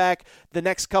quarterback. The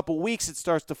next couple weeks, it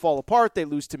starts to fall apart. They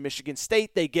lose to Michigan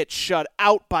State. They get shut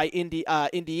out by Indiana.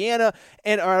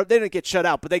 They didn't get shut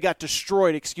out, but they got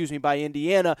destroyed, by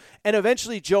Indiana. And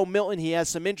eventually, Joe Milton, he has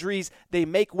some injuries. They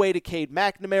make way to Cade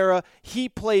McNamara. He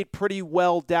played pretty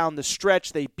well down the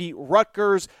stretch. They beat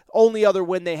Rutgers, only other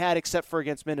win they had except for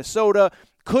against Minnesota.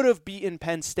 Could have beaten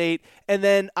Penn State. And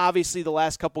then, obviously, the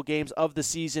last couple games of the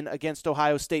season against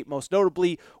Ohio State, most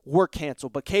notably, were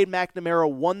canceled. But Cade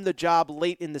McNamara won the job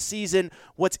late in the season.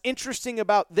 What's interesting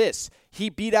about this, he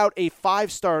beat out a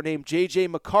 5-star named J.J.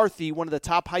 McCarthy, one of the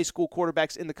top high school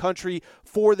quarterbacks in the country,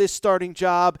 for this starting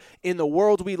job. In the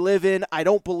world we live in, I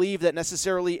don't believe that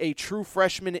necessarily a true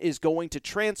freshman is going to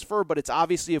transfer, but it's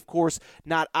obviously, of course,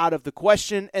 not out of the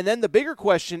question. And then the bigger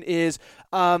question is,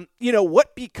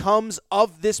 what becomes of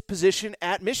of this position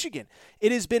at Michigan.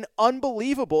 It has been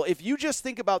unbelievable. If you just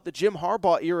think about the Jim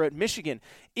Harbaugh era at Michigan,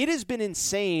 it has been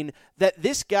insane that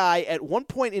this guy at one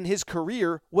point in his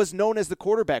career was known as the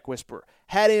quarterback whisperer.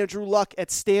 Had Andrew Luck at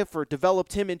Stanford,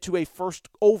 developed him into a first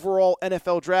overall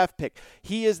NFL draft pick.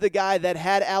 He is the guy that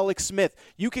had Alex Smith.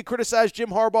 You can criticize Jim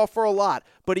Harbaugh for a lot,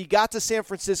 but he got to San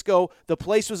Francisco. The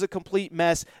place was a complete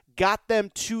mess. Got them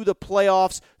to the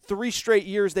playoffs. 3 straight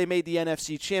years they made the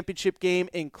NFC Championship game,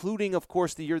 including, of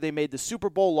course, the year they made the Super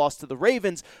Bowl, lost to the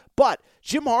Ravens. But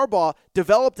Jim Harbaugh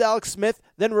developed Alex Smith,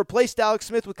 then replaced Alex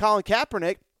Smith with Colin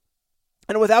Kaepernick.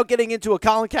 And without getting into a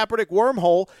Colin Kaepernick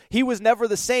wormhole, he was never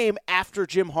the same after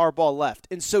Jim Harbaugh left.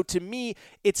 And so to me,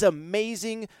 it's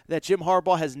amazing that Jim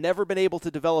Harbaugh has never been able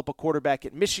to develop a quarterback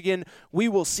at Michigan. We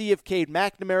will see if Cade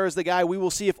McNamara is the guy. We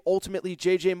will see if ultimately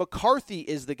J.J. McCarthy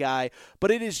is the guy.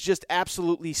 But it is just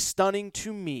absolutely stunning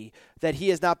to me that he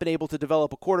has not been able to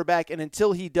develop a quarterback. And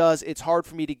until he does, it's hard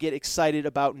for me to get excited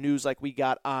about news like we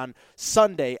got on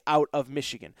Sunday out of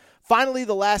Michigan. Finally,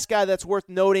 the last guy that's worth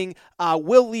noting,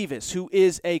 Will Levis, who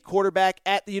is a quarterback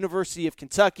at the University of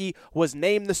Kentucky, was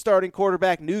named the starting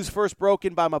quarterback. News first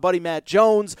broken by my buddy Matt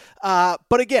Jones.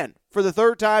 But again, for the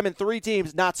third time in 3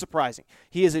 teams, not surprising.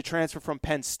 He is a transfer from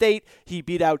Penn State. He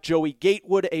beat out Joey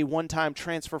Gatewood, a one-time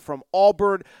transfer from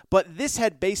Auburn. But this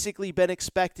had basically been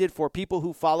expected for people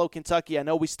who follow Kentucky. I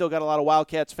know we still got a lot of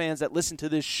Wildcats fans that listen to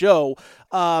this show.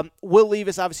 Will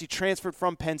Levis obviously transferred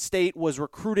from Penn State, was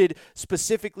recruited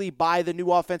specifically by the new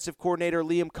offensive coordinator,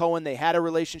 Liam Cohen. They had a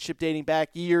relationship dating back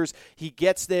years. He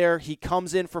gets there. He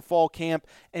comes in for fall camp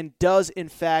and does, in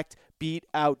fact, beat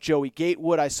out Joey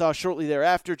Gatewood. I saw shortly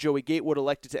thereafter Joey Gatewood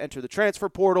elected to enter the transfer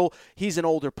portal. He's an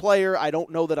older player. I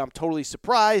don't know that I'm totally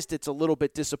surprised. It's a little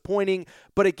bit disappointing.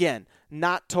 But again,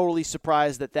 not totally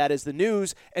surprised that that is the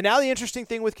news. And now the interesting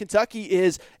thing with Kentucky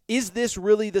is this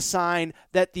really the sign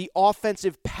that the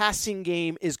offensive passing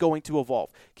game is going to evolve?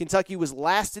 Kentucky was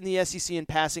last in the SEC in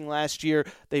passing last year.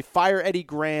 They fire Eddie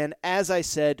Gran. As I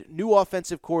said, new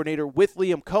offensive coordinator with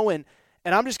Liam Cohen.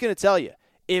 And I'm just going to tell you,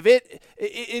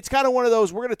 it's kind of one of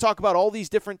those, we're going to talk about all these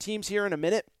different teams here in a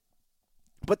minute,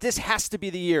 but this has to be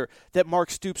the year that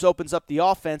Mark Stoops opens up the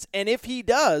offense, and if he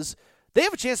does, they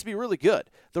have a chance to be really good.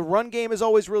 The run game is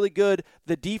always really good.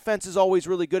 The defense is always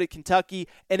really good at Kentucky,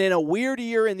 and in a weird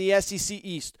year in the SEC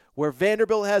East, where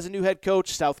Vanderbilt has a new head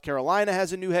coach, South Carolina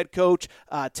has a new head coach,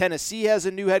 Tennessee has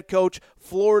a new head coach,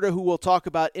 Florida, who we'll talk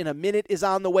about in a minute, is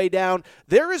on the way down.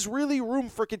 There is really room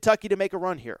for Kentucky to make a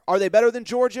run here. Are they better than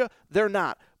Georgia? They're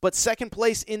not. But second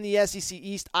place in the SEC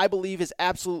East, I believe, is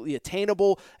absolutely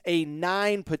attainable. A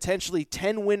 9, potentially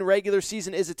 10-win regular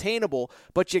season is attainable,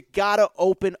 but you got to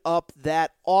open up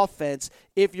that offense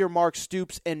if you're Mark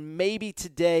Stoops, and maybe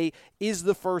today is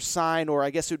the first sign, or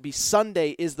I guess it would be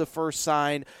Sunday is the first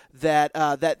sign that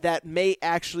that may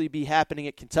actually be happening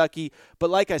at Kentucky.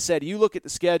 But like I said, you look at the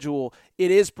schedule,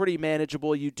 it is pretty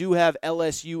manageable. You do have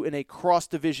LSU in a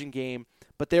cross-division game,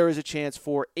 but there is a chance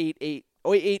for 8,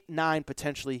 9,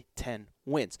 potentially 10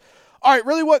 wins. All right,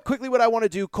 really what I want to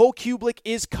do, Cole Cubelic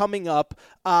is coming up,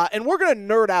 and we're going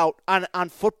to nerd out on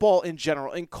football in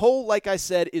general. And Cole, like I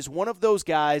said, is one of those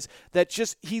guys that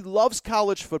he loves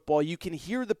college football. You can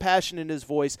hear the passion in his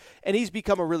voice, and he's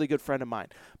become a really good friend of mine.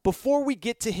 Before we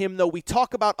get to him, though, we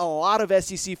talk about a lot of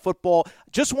SEC football.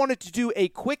 Just wanted to do a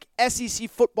quick SEC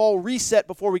football reset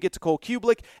before we get to Cole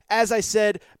Cubelic. As I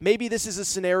said, maybe this is a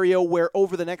scenario where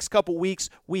over the next couple weeks,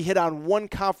 we hit on one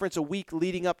conference a week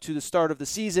leading up to the start of the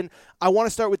season. I want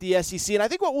to start with the SEC, and I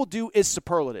think what we'll do is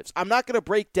superlatives. I'm not going to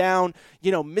break down,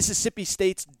 Mississippi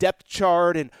State's depth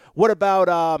chart and what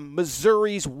about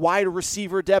Missouri's wide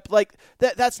receiver depth. Like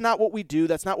that's not what we do.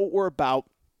 That's not what we're about.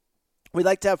 We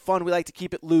like to have fun. We like to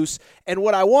keep it loose. And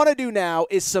what I want to do now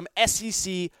is some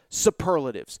SEC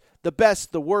superlatives. The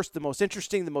best, the worst, the most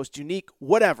interesting, the most unique,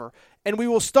 whatever. And we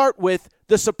will start with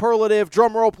the superlative.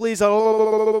 Drum roll, please.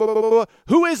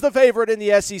 Who is the favorite in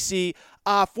the SEC?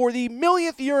 For the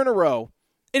millionth year in a row,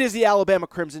 it is the Alabama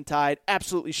Crimson Tide.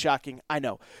 Absolutely shocking, I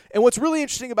know. And what's really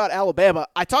interesting about Alabama,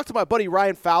 I talked to my buddy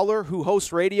Ryan Fowler, who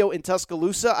hosts radio in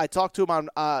Tuscaloosa. I talked to him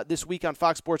on this week on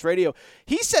Fox Sports Radio.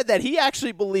 He said that he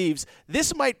actually believes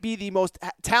this might be the most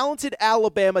talented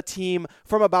Alabama team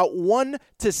from about 1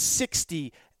 to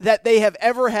 60 that they have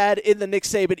ever had in the Nick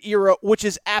Saban era, which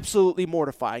is absolutely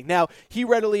mortifying. Now, he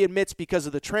readily admits because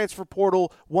of the transfer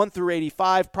portal, 1 through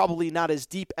 85, probably not as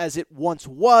deep as it once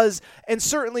was, and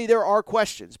certainly there are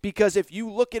questions, because if you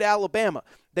look at Alabama,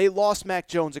 they lost Mac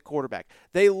Jones at quarterback.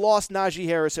 They lost Najee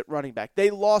Harris at running back. They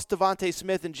lost Devontae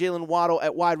Smith and Jalen Waddle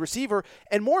at wide receiver.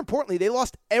 And more importantly, they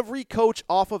lost every coach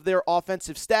off of their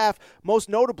offensive staff, most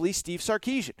notably Steve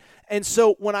Sarkisian. And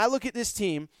so when I look at this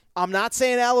team, I'm not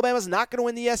saying Alabama's not going to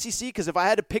win the SEC, because if I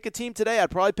had to pick a team today,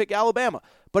 I'd probably pick Alabama.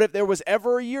 But if there was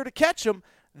ever a year to catch them,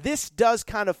 this does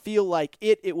kind of feel like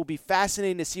it. It will be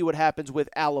fascinating to see what happens with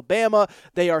Alabama.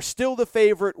 They are still the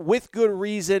favorite with good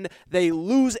reason. They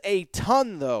lose a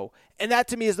ton, though. And that,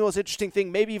 to me, is the most interesting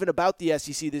thing, maybe even about the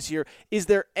SEC this year. Is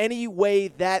there any way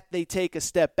that they take a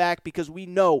step back? Because we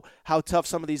know how tough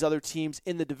some of these other teams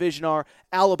in the division are.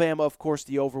 Alabama, of course,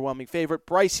 the overwhelming favorite.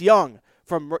 Bryce Young,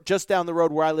 from just down the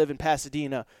road where I live in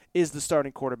Pasadena, is the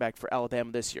starting quarterback for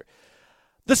Alabama this year.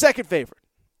 The second favorite.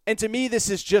 And to me, this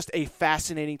is just a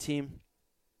fascinating team.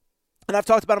 And I've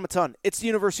talked about them a ton. It's the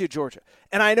University of Georgia.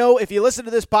 And I know if you listen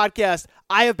to this podcast,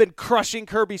 I have been crushing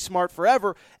Kirby Smart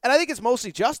forever, and I think it's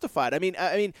mostly justified. I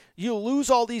mean, you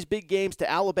lose all these big games to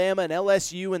Alabama and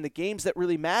LSU and the games that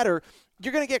really matter,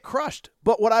 you're going to get crushed.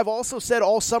 But what I've also said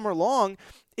all summer long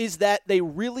is that they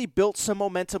really built some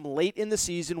momentum late in the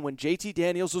season when JT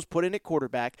Daniels was put in at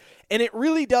quarterback, and it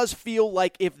really does feel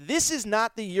like if this is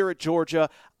not the year at Georgia,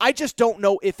 I just don't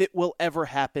know if it will ever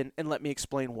happen, and let me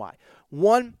explain why.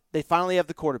 One, they finally have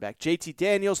the quarterback. JT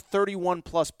Daniels,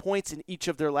 31-plus points in each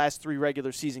of their last 3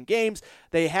 regular season games.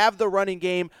 They have the running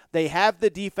game, they have the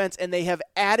defense, and they have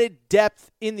added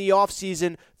depth in the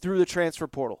offseason through the transfer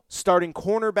portal. Starting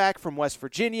cornerback from West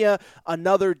Virginia,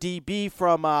 another DB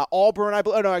from Auburn,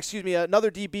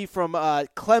 another DB from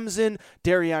Clemson,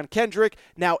 Darion Kendrick.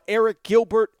 Now Eric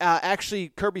Gilbert, actually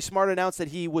Kirby Smart announced that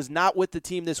he was not with the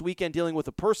team this weekend dealing with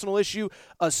a personal issue.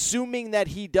 Assuming that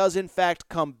he does in fact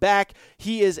come back,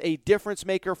 he is a difference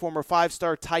maker, former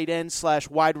 5-star tight end /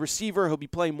 wide receiver. He'll be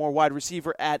playing more wide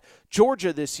receiver at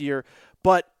Georgia this year,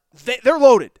 but they're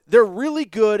loaded. They're really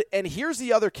good, and here's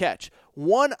the other catch.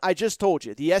 One, I just told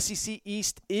you, the SEC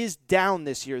East is down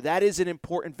this year. That is an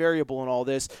important variable in all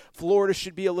this. Florida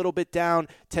should be a little bit down.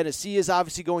 Tennessee is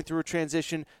obviously going through a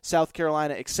transition, South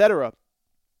Carolina, etc.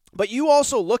 But you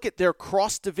also look at their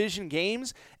cross-division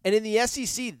games, and in the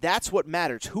SEC, that's what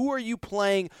matters. Who are you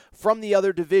playing from the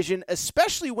other division,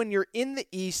 especially when you're in the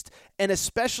East, and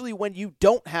especially when you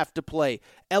don't have to play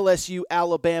LSU,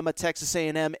 Alabama, Texas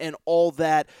A&M, and all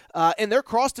that. And their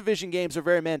cross-division games are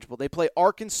very manageable. They play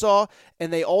Arkansas,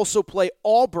 and they also play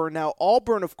Auburn. Now,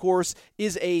 Auburn, of course,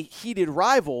 is a heated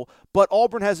rival, but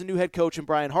Auburn has a new head coach in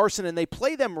Brian Harsin, and they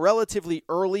play them relatively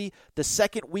early, the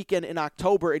second weekend in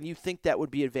October, and you think that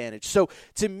would be advantage. So,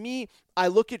 to me, I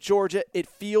look at Georgia, it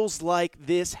feels like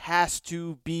this has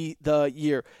to be the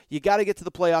year. You got to get to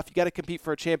the playoff. You got to compete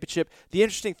for a championship. The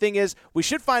interesting thing is we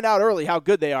should find out early how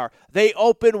good they are. They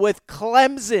open with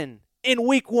Clemson in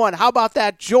week 1. How about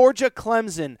that?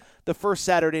 Georgia-Clemson, the first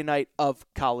Saturday night of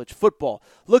college football.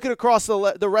 Looking across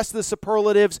the rest of the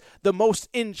superlatives, the most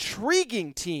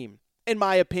intriguing team, in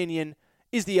my opinion,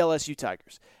 is the LSU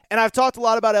Tigers. And I've talked a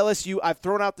lot about LSU. I've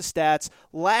thrown out the stats.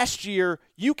 Last year,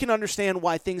 you can understand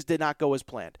why things did not go as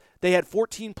planned. They had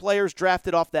 14 players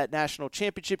drafted off that national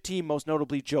championship team, most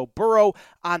notably Joe Burrow.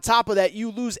 On top of that,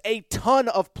 you lose a ton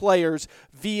of players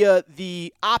via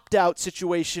the opt-out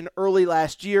situation early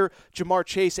last year. Jamar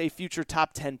Chase, a future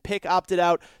top 10 pick, opted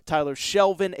out. Tyler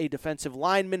Shelvin, a defensive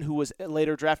lineman who was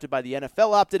later drafted by the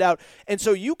NFL, opted out. And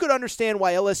so you could understand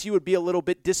why LSU would be a little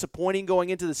bit disappointing going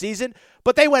into the season,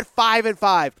 but they went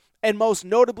 5-5. And most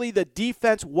notably, the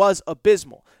defense was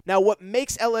abysmal. Now, what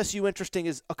makes LSU interesting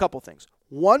is a couple things.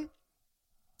 One,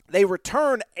 they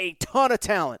return a ton of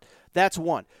talent. That's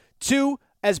one. Two,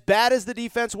 as bad as the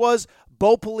defense was,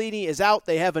 Bo Pelini is out.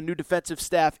 They have a new defensive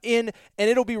staff in,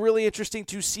 and it'll be really interesting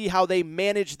to see how they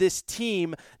manage this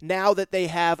team now that they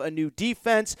have a new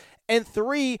defense. And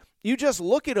three, you just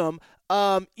look at them.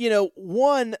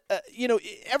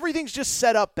 Everything's just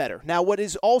set up better. Now, what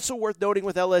is also worth noting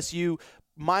with LSU,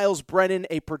 Miles Brennan,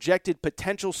 a projected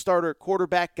potential starter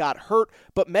quarterback, got hurt,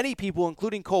 but many people,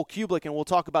 including Cole Kublik, and we'll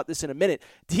talk about this in a minute,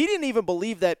 he didn't even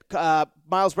believe that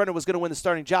Miles Brennan was going to win the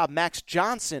starting job. Max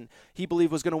Johnson, he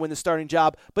believed, was going to win the starting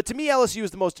job. But to me, LSU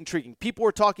is the most intriguing. People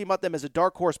were talking about them as a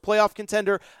dark horse playoff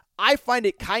contender. I find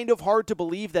it kind of hard to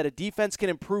believe that a defense can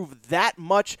improve that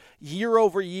much year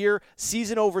over year,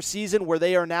 season over season, where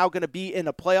they are now going to be in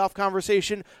a playoff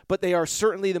conversation, but they are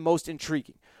certainly the most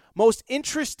intriguing. Most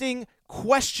interesting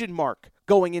question mark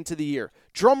going into the year.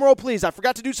 Drum roll, please. I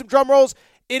forgot to do some drum rolls.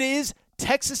 It is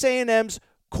Texas A&M's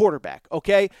quarterback,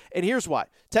 okay? And here's why.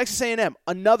 Texas A&M,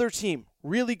 another team,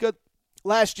 really good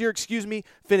last year,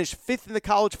 finished 5th in the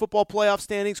college football playoff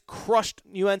standings, crushed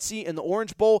UNC in the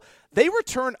Orange Bowl. They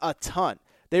return a ton.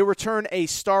 They return a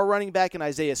star running back in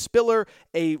Isaiah Spiller,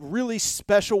 a really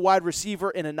special wide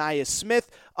receiver in Aniyah Smith,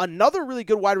 another really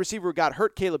good wide receiver who got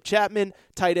hurt, Caleb Chapman,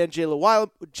 tight end Jalen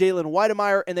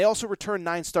Weidemeyer, and they also return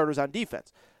 9 starters on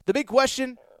defense. The big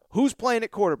question, Who's playing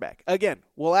at quarterback? Again,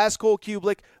 we'll ask Cole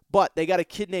Kublik, but they got a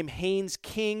kid named Haynes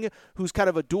King who's kind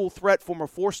of a dual threat, former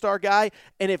 4-star guy.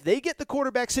 And if they get the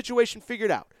quarterback situation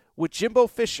figured out with Jimbo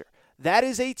Fisher, that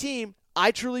is a team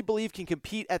I truly believe can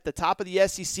compete at the top of the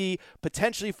SEC,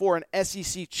 potentially for an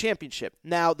SEC championship.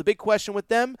 Now, the big question with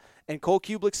them, and Cole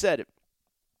Kublik said it.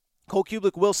 Cole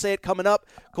Kublik will say it coming up.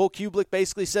 Cole Kublik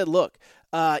basically said, look,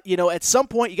 at some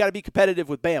point you got to be competitive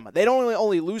with Bama. They don't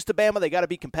only lose to Bama, they got to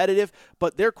be competitive,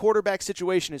 but their quarterback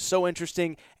situation is so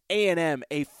interesting. A&M,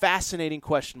 a fascinating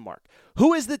question mark.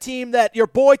 Who is the team that your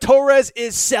boy Torres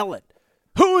is selling?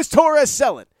 Who is Torres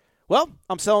selling? Well,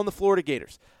 I'm selling the Florida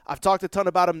Gators. I've talked a ton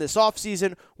about them this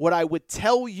offseason. What I would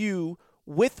tell you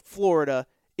with Florida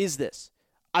is this.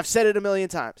 I've said it a million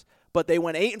times, but they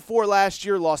went 8-4 last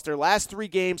year, lost their last 3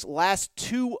 games, last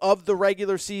 2 of the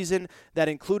regular season. That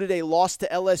included a loss to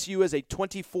LSU as a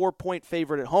 24-point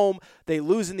favorite at home. They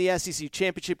lose in the SEC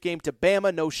championship game to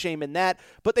Bama, no shame in that,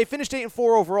 but they finished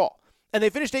 8-4 overall. And they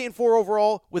finished 8-4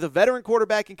 overall with a veteran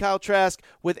quarterback in Kyle Trask,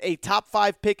 with a top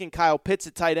 5 pick in Kyle Pitts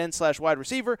at tight end / wide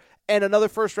receiver, and another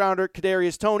first-rounder,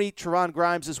 Kadarius Toney. Teron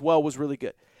Grimes as well was really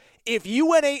good. If you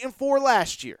went 8-4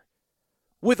 last year,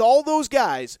 with all those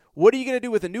guys, what are you going to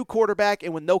do with a new quarterback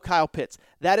and with no Kyle Pitts?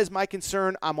 That is my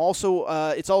concern.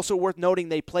 It's also worth noting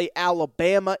they play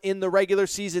Alabama in the regular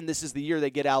season. This is the year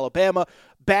they get Alabama.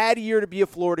 Bad year to be a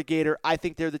Florida Gator. I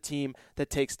think they're the team that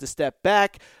takes the step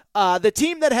back. The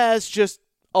team that has just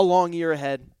a long year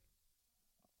ahead,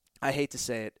 I hate to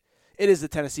say it, it is the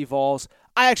Tennessee Vols.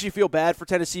 I actually feel bad for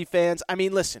Tennessee fans. I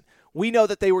mean, listen, we know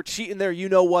that they were cheating their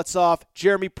you-know-what's-off,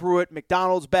 Jeremy Pruitt,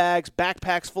 McDonald's bags,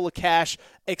 backpacks full of cash,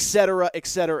 etc.,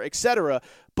 etc., etc.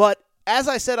 But as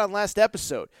I said on last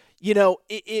episode,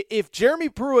 if Jeremy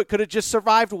Pruitt could have just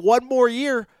survived one more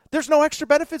year, there's no extra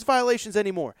benefits violations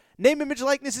anymore. Name, image,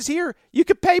 likeness is here. You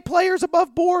could pay players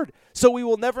above board. So we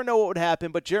will never know what would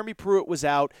happen, but Jeremy Pruitt was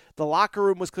out. The locker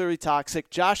room was clearly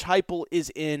toxic. Josh Heupel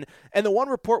is in. And the one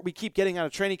report we keep getting out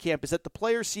of training camp is that the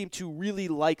players seem to really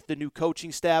like the new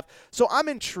coaching staff. So I'm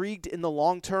intrigued in the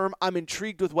long term. I'm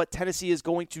intrigued with what Tennessee is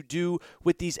going to do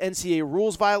with these NCAA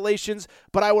rules violations.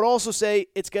 But I would also say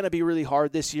it's going to be really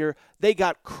hard this year. They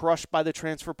got crushed by the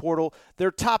transfer portal.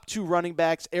 Their top 2 running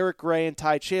backs, Eric Gray and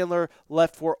Ty Chandler,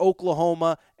 left for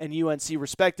Oklahoma and UNC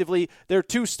respectively. Their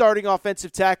 2 starting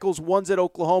offensive tackles, one's at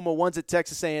Oklahoma, one's at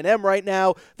Texas A&M right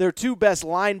now. Their 2 best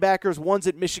linebackers, one's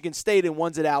at Michigan State and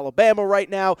one's at Alabama right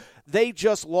now. They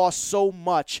just lost so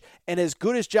much. And as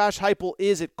good as Josh Heupel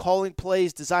is at calling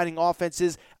plays, designing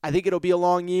offenses, I think it'll be a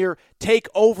long year.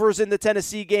 Takeovers in the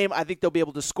Tennessee game, I think they'll be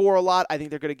able to score a lot. I think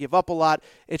they're going to give up a lot.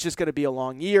 It's just going to be a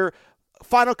long year.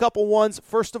 Final couple ones.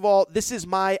 First of all, this is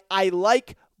my I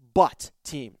like but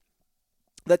team.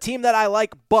 The team that I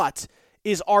like but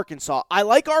is Arkansas. I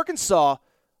like Arkansas,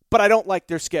 but I don't like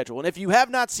their schedule. And if you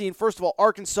have not seen, first of all,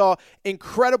 Arkansas,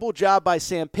 incredible job by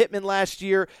Sam Pittman last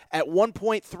year at 1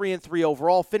 point, 3-3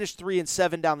 overall, finished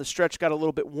 3-7 down the stretch, got a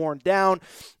little bit worn down.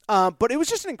 But it was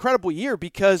just an incredible year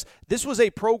because this was a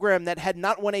program that had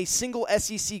not won a single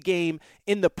SEC game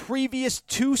in the previous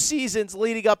 2 seasons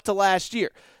leading up to last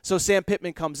year. So Sam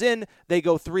Pittman comes in, they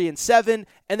go 3-7,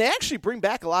 and they actually bring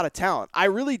back a lot of talent. I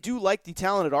really do like the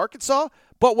talent at Arkansas,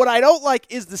 but what I don't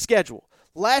like is the schedule.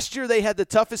 Last year, they had the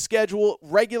toughest schedule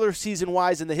regular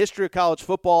season-wise in the history of college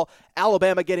football.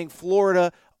 Alabama getting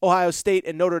Florida, Ohio State,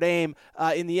 and Notre Dame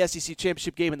in the SEC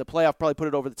championship game in the playoff probably put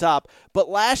it over the top. But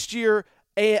last year,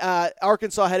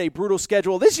 Arkansas had a brutal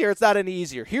schedule. This year, it's not any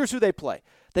easier. Here's who they play.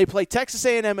 They play Texas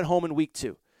A&M at home in week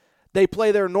 2. They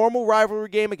play their normal rivalry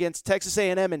game against Texas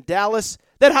A&M in Dallas.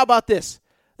 Then how about this?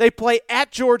 They play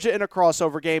at Georgia in a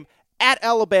crossover game, at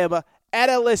Alabama, at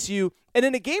LSU, and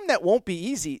in a game that won't be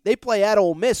easy, they play at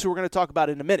Ole Miss, who we're going to talk about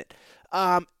in a minute.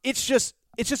 It's just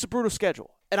a brutal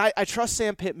schedule. And I trust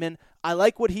Sam Pittman. I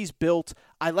like what he's built.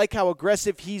 I like how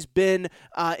aggressive he's been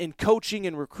in coaching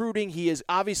and recruiting. He is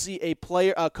obviously a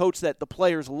coach that the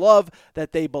players love,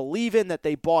 that they believe in, that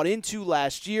they bought into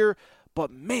last year.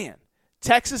 But man,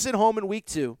 Texas at home in week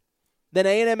 2, then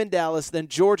A&M in Dallas, then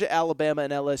Georgia, Alabama,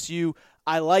 and LSU.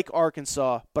 I like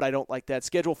Arkansas, but I don't like that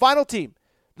schedule. Final team,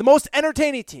 the most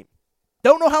entertaining team.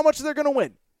 Don't know how much they're going to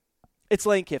win. It's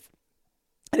Lane Kiffin.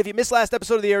 And if you missed last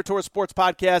episode of the Air Tour Sports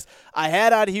Podcast, I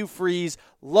had on Hugh Freeze.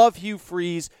 Love Hugh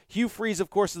Freeze. Hugh Freeze,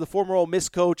 of course, is the former Ole Miss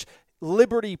coach.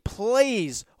 Liberty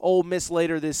plays Ole Miss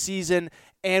later this season.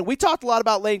 And we talked a lot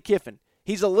about Lane Kiffin.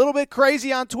 He's a little bit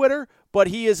crazy on Twitter, but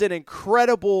he is an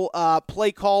incredible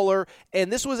play caller.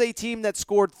 And this was a team that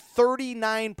scored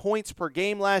 39 points per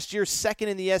game last year, second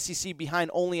in the SEC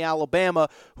behind only Alabama,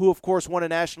 who, of course, won a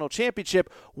national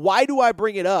championship. Why do I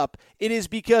bring it up? It is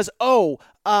because,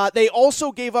 they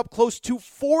also gave up close to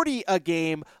 40 a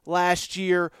game last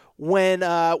year when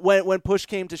push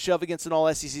came to shove against an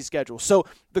all-SEC schedule. So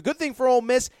the good thing for Ole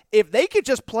Miss, if they could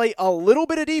just play a little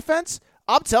bit of defense,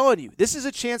 I'm telling you, this is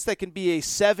a chance that can be a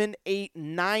 7, 8,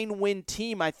 9-win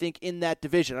team, I think, in that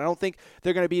division. I don't think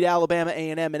they're going to beat Alabama,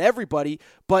 A&M, and everybody,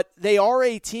 but they are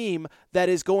a team that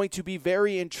is going to be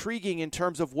very intriguing in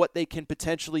terms of what they can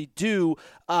potentially do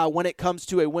when it comes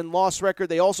to a win-loss record.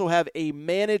 They also have a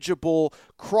manageable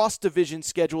cross-division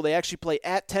schedule. They actually play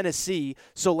at Tennessee,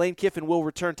 so Lane Kiffin will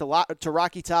return to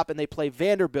Rocky Top, and they play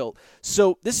Vanderbilt.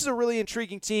 So this is a really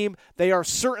intriguing team. They are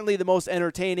certainly the most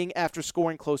entertaining after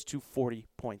scoring close to 40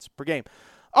 points per game.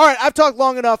 All right, I've talked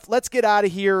long enough. Let's get out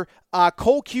of here.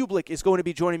 Cole Cubelic is going to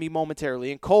be joining me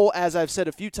momentarily. And Cole, as I've said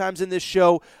a few times in this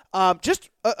show, just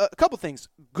a couple things.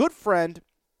 Good friend,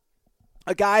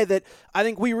 a guy that I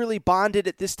think we really bonded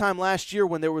at this time last year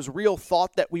when there was real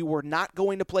thought that we were not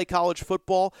going to play college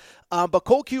football. But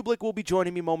Cole Cubelic will be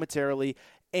joining me momentarily.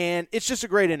 And it's just a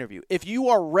great interview. If you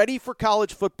are ready for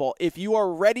college football, if you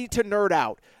are ready to nerd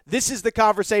out, this is the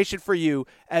conversation for you.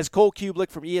 As Cole Cubelic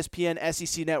from ESPN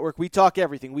SEC Network, we talk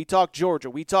everything. We talk Georgia.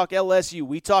 We talk LSU.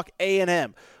 We talk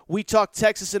A&M. We talk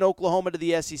Texas and Oklahoma to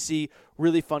the SEC.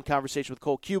 Really fun conversation with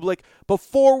Cole Cubelic.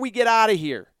 Before we get out of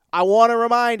here, I want to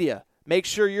remind you, make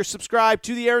sure you're subscribed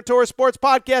to the Aaron Torres Sports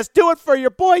Podcast. Do it for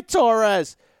your boy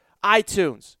Torres.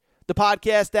 iTunes, the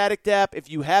Podcast Addict app. If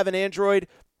you have an Android,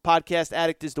 Podcast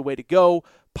Addict is the way to go.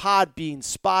 Podbean,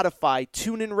 Spotify,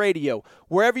 TuneIn Radio.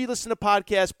 Wherever you listen to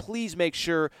podcasts, please make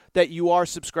sure that you are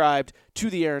subscribed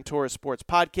to the Aaron Torres Sports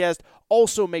Podcast.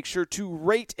 Also, make sure to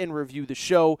rate and review the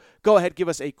show. Go ahead, give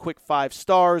us a quick 5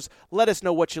 stars. Let us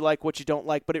know what you like, what you don't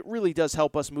like, but it really does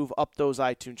help us move up those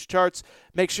iTunes charts.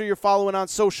 Make sure you're following on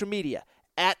social media,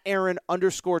 at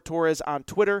Aaron_Torres on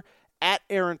Twitter, at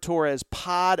Aaron Torres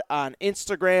Pod on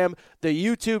Instagram. The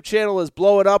YouTube channel is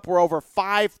blowing up. We're over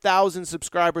 5,000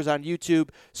 subscribers on YouTube,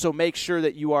 so make sure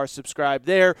that you are subscribed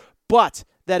there. But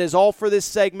that is all for this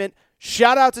segment.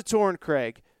 Shout out to Torrin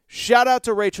Craig. Shout out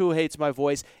to Rachel, who hates my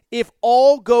voice. If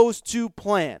all goes to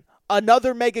plan,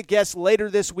 another mega guest later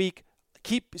this week.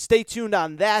 Stay tuned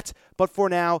on that. But for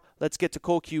now, let's get to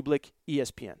Cole Cubelic,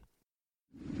 ESPN.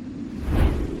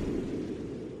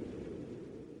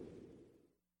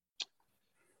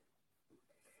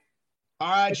 All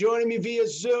right, joining me via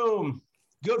Zoom,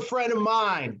 good friend of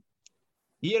mine.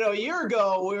 You know, a year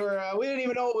ago, we didn't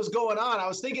even know what was going on. I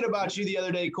was thinking about you the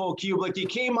other day, Cole Cubelic. You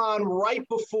came on right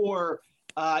before,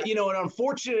 an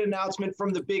unfortunate announcement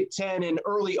from the Big Ten in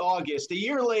early August. A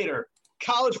year later,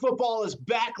 college football is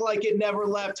back like it never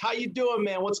left. How you doing,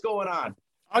 man? What's going on?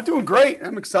 I'm doing great.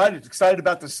 I'm excited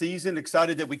about the season,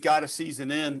 excited that we got a season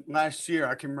in last year.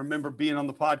 I can remember being on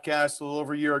the podcast a little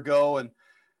over a year ago, and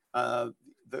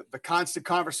the constant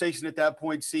conversation at that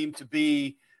point seemed to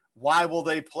be, why will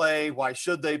they play? Why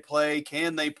should they play?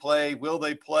 Can they play? Will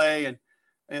they play? And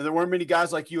there weren't many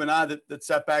guys like you and I that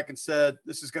sat back and said,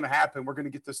 this is going to happen. We're going to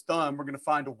get this done. We're going to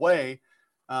find a way.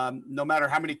 No matter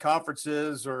how many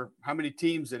conferences or how many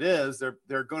teams it is, there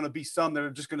are going to be some that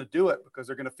are just going to do it because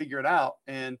they're going to figure it out.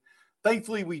 And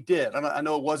thankfully we did. I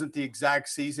know it wasn't the exact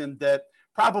season that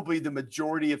probably the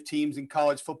majority of teams in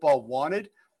college football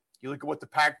wanted. You look at what the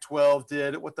Pac-12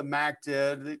 did, at what the MAC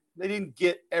did. They didn't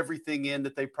get everything in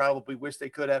that they probably wish they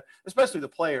could have, especially the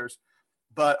players.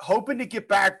 But hoping to get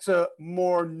back to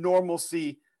more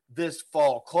normalcy this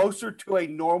fall, closer to a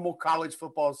normal college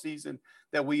football season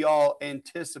that we all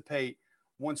anticipate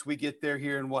once we get there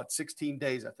here in, 16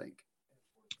 days, I think.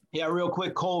 Yeah, real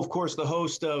quick, Cole, of course, the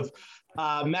host of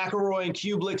McElroy and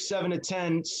Cubelic, 7 to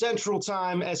 10 Central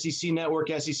Time, SEC Network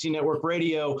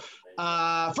Radio.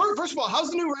 First of all,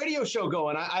 how's the new radio show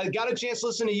going? I got a chance to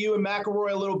listen to you and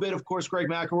McElroy a little bit. Of course, Greg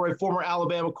McElroy, former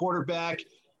Alabama quarterback.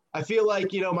 I feel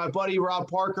like, my buddy Rob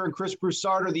Parker and Chris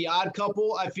Broussard are the odd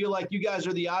couple. I feel like you guys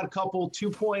are the odd couple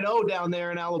 2.0 down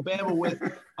there in Alabama with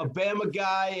a Bama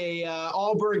guy, a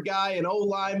Auburn guy, an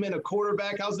O-lineman, a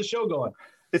quarterback. How's the show going?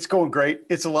 It's going great.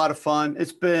 It's a lot of fun.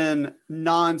 It's been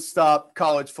nonstop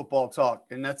college football talk,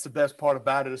 and that's the best part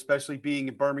about it, especially being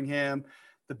in Birmingham,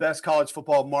 the best college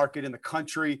football market in the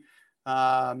country.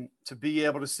 To be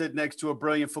able to sit next to a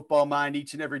brilliant football mind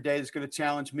each and every day that's going to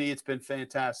challenge me, it's been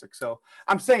fantastic. So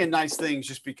I'm saying nice things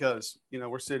just because,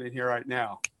 we're sitting here right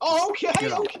now. Oh, okay.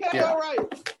 Okay. Yeah. All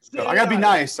right. So I got to be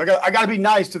nice. I got to be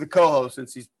nice to the co-host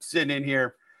since he's sitting in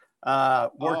here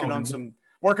working on some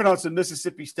working on some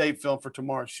Mississippi State film for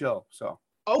tomorrow's show. So.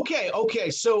 Okay.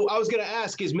 So I was going to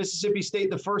ask, is Mississippi State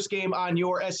the first game on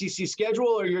your SEC schedule,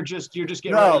 or you're just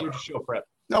getting ready to show prep?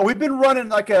 No, we've been running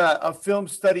like a film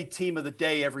study team of the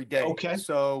day every day. Okay.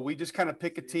 So we just kind of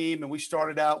pick a team, and we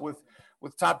started out with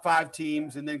top 5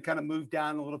 teams and then kind of moved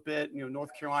down a little bit,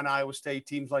 North Carolina, Iowa State,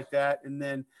 teams like that. And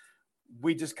then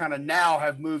we just kind of now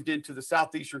have moved into the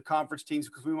Southeastern Conference teams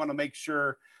because we want to make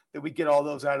sure that we get all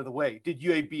those out of the way. Did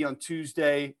UAB on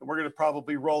Tuesday, and we're going to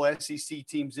probably roll SEC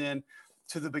teams in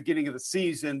to the beginning of the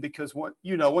season because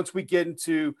once we get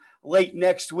into late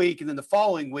next week and then the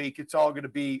following week, it's all going to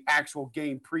be actual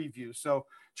game previews. So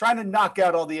trying to knock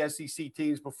out all the SEC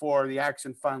teams before the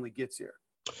action finally gets here.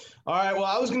 All right. Well,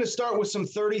 I was going to start with some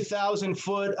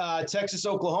 30,000-foot Texas,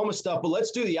 Oklahoma stuff, but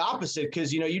let's do the opposite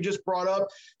because, you just brought up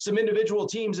some individual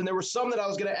teams, and there were some that I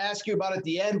was going to ask you about at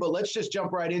the end, but let's just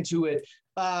jump right into it.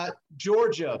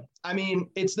 Georgia, I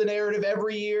mean, it's the narrative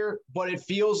every year, but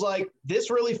this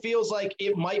really feels like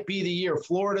it might be the year.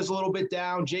 Florida's a little bit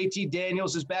down. JT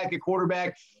Daniels is back at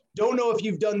quarterback. Don't know if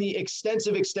you've done the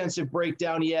extensive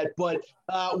breakdown yet, but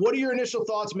what are your initial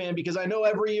thoughts, man? Because I know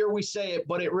every year we say it,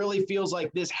 but it really feels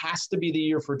like this has to be the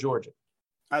year for Georgia.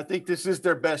 I think this is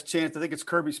their best chance. I think it's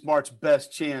Kirby Smart's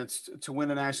best chance to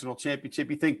win a national championship.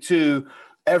 You think, too,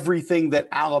 everything that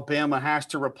Alabama has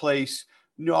to replace,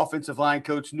 new offensive line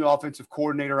coach, new offensive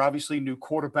coordinator, obviously new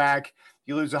quarterback.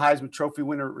 You lose a Heisman Trophy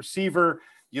winner at receiver.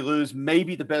 You lose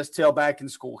maybe the best tailback in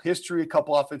school history, a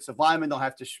couple offensive linemen. They'll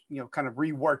have to, kind of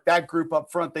rework that group up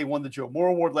front. They won the Joe Moore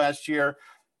Award last year.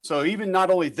 So even not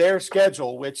only their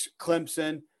schedule, which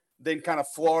Clemson, then kind of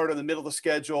Florida in the middle of the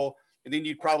schedule, and then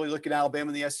you'd probably look at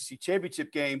Alabama in the SEC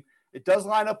championship game, it does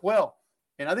line up well.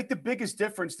 And I think the biggest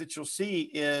difference that you'll see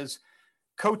is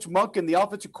Coach Monken, the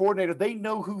offensive coordinator, they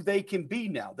know who they can be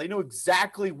now. They know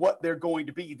exactly what they're going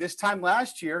to be. This time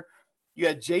last year, you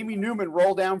had Jamie Newman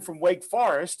roll down from Wake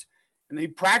Forest, and he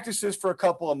practices for a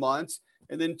couple of months,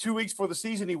 and then 2 weeks before the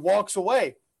season, he walks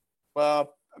away.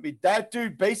 That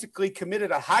dude basically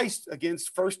committed a heist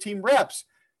against first-team reps.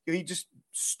 He just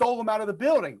stole them out of the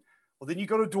building. Well, then you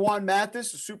go to Dwan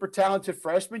Mathis, a super talented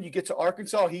freshman. You get to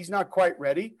Arkansas. He's not quite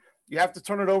ready. You have to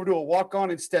turn it over to a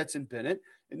walk-on in Stetson Bennett,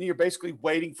 and then you're basically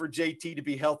waiting for JT to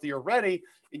be healthy or ready,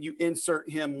 and you insert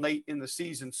him late in the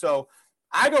season. So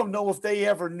I don't know if they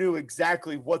ever knew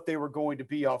exactly what they were going to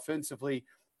be offensively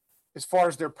as far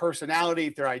as their personality,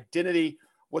 their identity,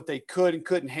 what they could and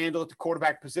couldn't handle at the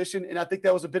quarterback position. And I think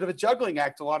that was a bit of a juggling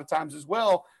act a lot of times as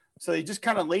well. So they just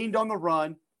kind of leaned on the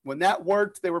run. When that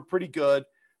worked, they were pretty good.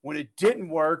 When it didn't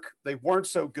work, they weren't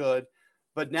so good.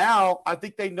 But now I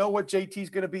think they know what JT's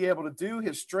going to be able to do,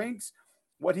 his strengths,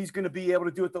 what he's going to be able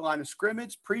to do at the line of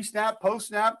scrimmage, pre-snap,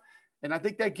 post-snap. And I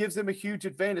think that gives them a huge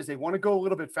advantage. They want to go a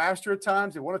little bit faster at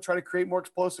times. They want to try to create more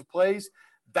explosive plays.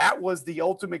 That was the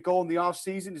ultimate goal in the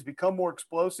offseason, is become more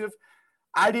explosive.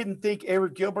 I didn't think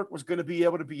Arik Gilbert was going to be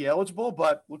able to be eligible,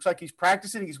 but looks like he's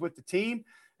practicing. He's with the team.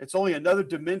 It's only another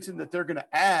dimension that they're going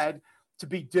to add to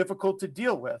be difficult to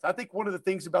deal with. I think one of the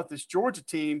things about this Georgia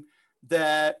team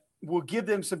that will give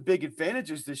them some big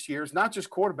advantages this year is not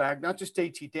just quarterback, not just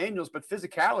JT Daniels, but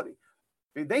physicality.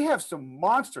 They have some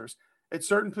monsters at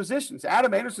certain positions.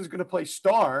 Adam Anderson is going to play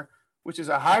star, which is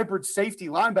a hybrid safety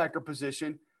linebacker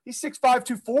position. He's 6'5",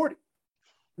 240.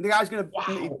 And the guy's going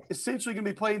to essentially going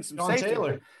to be playing some John safety.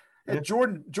 Taylor. And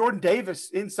Jordan Davis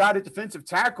inside at defensive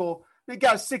tackle. The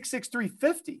guy's 6'6",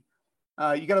 350.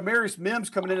 You got Amarius Mims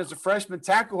coming in as a freshman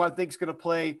tackle who I think is going to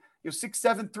play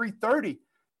 6'7", 330.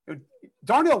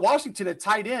 Darnell Washington at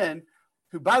tight end,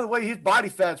 who, by the way, his body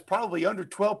fat's probably under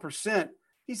 12%.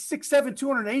 He's 6'7",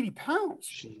 280 pounds.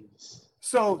 Jeez.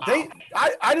 So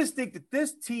I just think that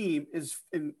this team is,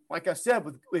 like I said,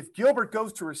 if Gilbert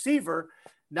goes to receiver,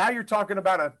 now you're talking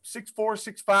about a 6'4",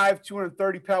 6'5",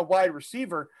 230-pound wide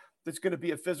receiver that's going to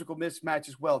be a physical mismatch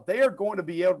as well. They are going to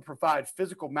be able to provide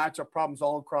physical matchup problems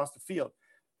all across the field.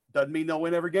 Doesn't mean they'll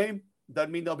win every game.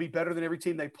 Doesn't mean they'll be better than every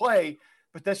team they play,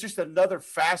 but that's just another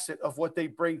facet of what they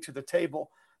bring to the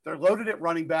table. They're loaded at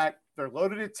running back. They're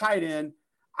loaded at tight end.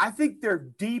 I think they're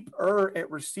deeper at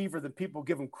receiver than people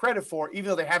give them credit for, even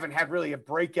though they haven't had really a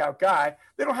breakout guy.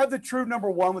 They don't have the true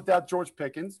number one without George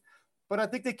Pickens, but I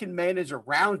think they can manage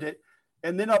around it.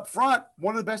 And then up front,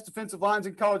 one of the best defensive lines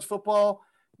in college football.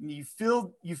 You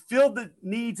filled the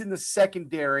needs in the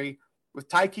secondary with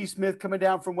Tyke Smith coming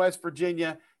down from West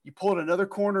Virginia. You pulled another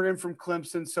corner in from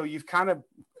Clemson, so you've kind of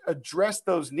addressed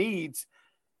those needs.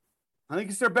 I think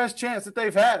it's their best chance that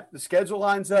they've had. The schedule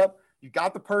lines up. You've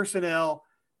got the personnel.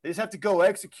 They just have to go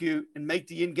execute and make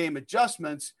the in-game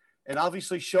adjustments and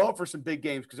obviously show up for some big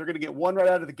games because they're going to get one right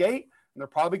out of the gate, and they're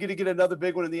probably going to get another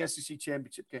big one in the SEC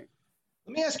championship game.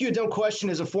 Let me ask you a dumb question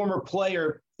as a former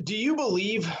player. Do you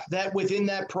believe that within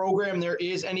that program there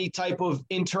is any type of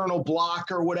internal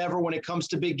block or whatever when it comes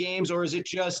to big games, or is it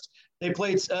just they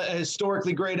played a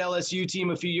historically great LSU team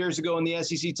a few years ago in the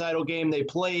SEC title game? They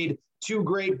played two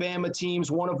great Bama teams,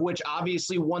 one of which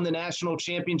obviously won the national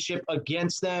championship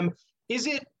against them. Is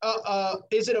it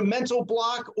a mental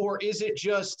block, or is it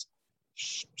just,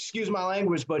 excuse my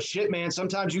language, but shit, man,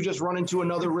 sometimes you just run into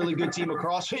another really good team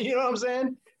across, you know what I'm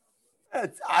saying?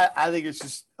 I think it's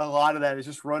just a lot of that is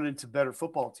just running to better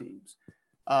football teams.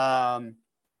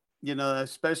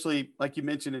 Especially like you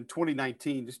mentioned in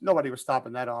 2019, just nobody was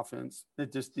stopping that offense. You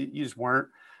just weren't.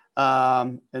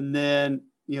 And then,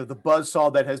 the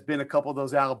buzzsaw that has been a couple of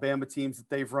those Alabama teams that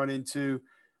they've run into,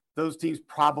 those teams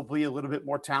probably a little bit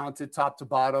more talented top to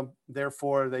bottom.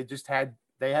 Therefore, they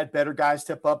had better guys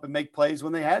step up and make plays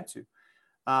when they had to.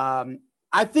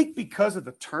 I think because of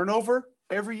the turnover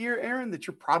every year, Aaron, that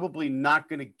you're probably not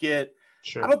going to get.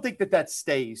 Sure. I don't think that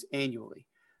stays annually.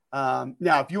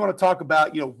 Now, if you want to talk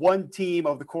about, one team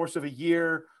over the course of a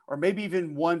year, or maybe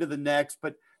even one to the next,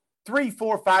 but 3,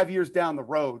 4, 5 years down the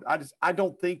road, I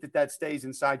don't think that stays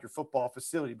inside your football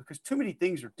facility, because too many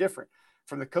things are different,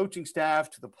 from the coaching staff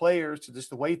to the players to just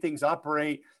the way things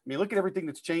operate. I mean, look at everything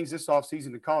that's changed this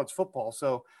offseason in college football.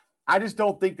 So I just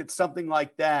don't think that something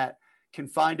like that can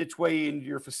find its way into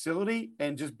your facility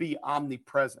and just be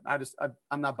omnipresent.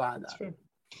 I'm not buying that.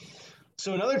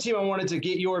 So another team I wanted to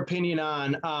get your opinion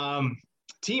on,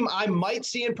 team I might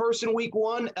see in person week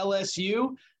 1,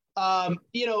 LSU.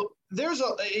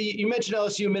 You mentioned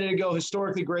LSU a minute ago,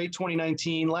 historically great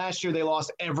 2019. Last year they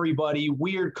lost everybody,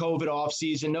 weird COVID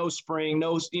offseason, no spring,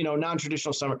 no,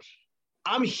 non-traditional summer.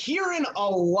 I'm hearing a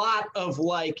lot of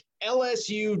like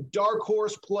LSU, dark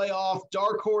horse playoff,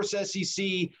 dark horse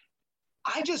SEC.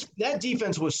 That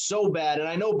defense was so bad. And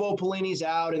I know Bo Pelini's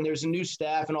out and there's a new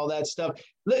staff and all that stuff.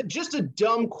 Just a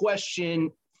dumb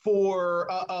question for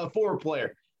a former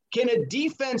player. Can a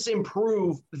defense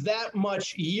improve that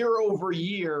much year over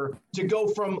year to go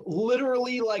from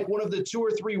literally like one of the 2 or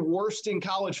 3 worst in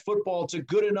college football to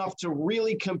good enough to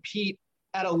really compete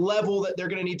at a level that they're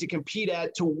going to need to compete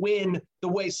at to win the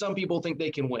way some people think they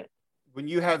can win? When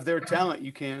you have their talent,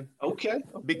 you can. Okay.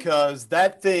 Because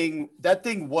that thing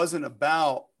wasn't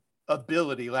about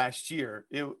ability last year.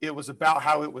 It was about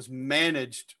how it was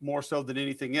managed more so than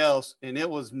anything else. And it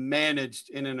was managed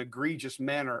in an egregious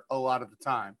manner a lot of the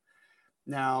time.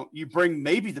 Now, you bring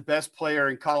maybe the best player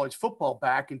in college football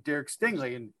back in Derek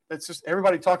Stingley. And that's just,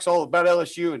 everybody talks all about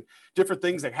LSU and different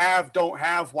things they have, don't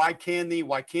have. Why can they?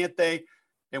 Why can't they?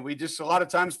 And we just a lot of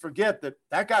times forget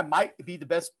that guy might be the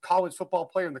best college football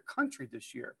player in the country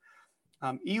this year.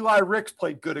 Eli Ricks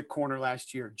played good at corner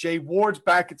last year. Jay Ward's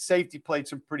back at safety, played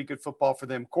some pretty good football for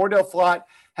them. Cordell Flott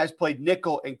has played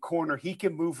nickel and corner. He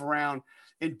can move around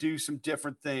and do some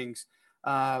different things.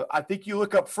 I think you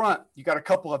look up front, you got a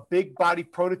couple of big body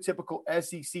prototypical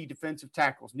SEC defensive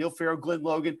tackles. Neil Farrell, Glenn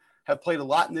Logan have played a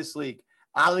lot in this league.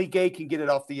 Ali Gay can get it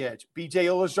off the edge. BJ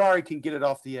Olajari can get it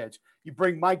off the edge. You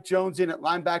bring Mike Jones in at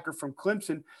linebacker from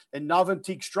Clemson, and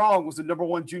Navantique Strong was the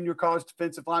 #1 junior college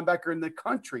defensive linebacker in the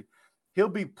country. He'll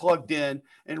be plugged in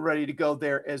and ready to go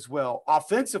there as well.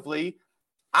 Offensively,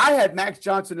 I had Max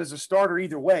Johnson as a starter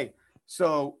either way.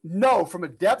 So, no, from a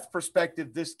depth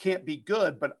perspective, this can't be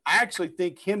good. But I actually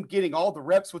think him getting all the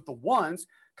reps with the ones,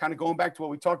 kind of going back to what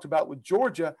we talked about with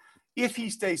Georgia, if he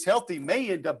stays healthy, may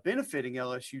end up benefiting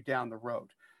LSU down the road.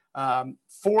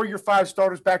 4 of your 5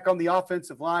 starters back on the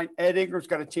offensive line. Ed Ingram's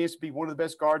got a chance to be one of the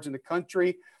best guards in the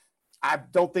country. I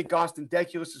don't think Austin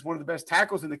Deculus is one of the best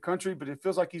tackles in the country, but it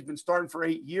feels like he's been starting for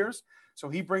 8 years. So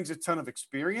he brings a ton of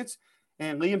experience.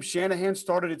 And Liam Shanahan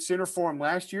started at center for him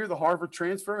last year, the Harvard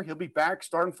transfer. He'll be back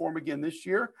starting for him again this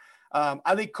year.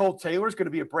 I think Cole Taylor is going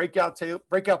to be a breakout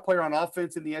player on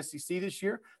offense in the SEC this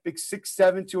year. Big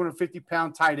 6'7",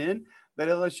 250-pound tight end that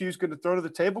LSU is going to throw to the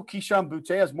table. Keyshawn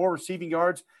Boutte has more receiving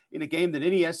yards in a game than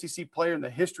any SEC player in the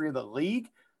history of the league.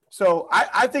 So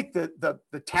I think the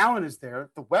talent is there.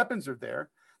 The weapons are there.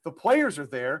 The players are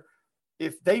there.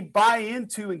 If they buy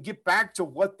into and get back to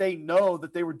what they know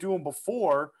that they were doing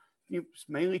before,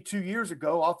 mainly 2 years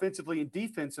ago, offensively and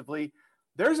defensively,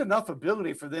 there's enough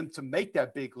ability for them to make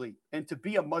that big leap and to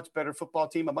be a much better football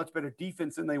team, a much better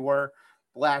defense than they were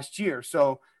last year.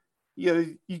 So,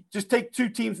 you just take 2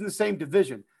 teams in the same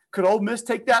division. Could Ole Miss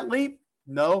take that leap?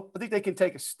 No. I think they can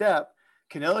take a step.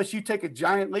 Can LSU take a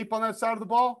giant leap on that side of the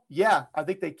ball? Yeah, I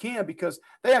think they can, because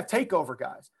they have takeover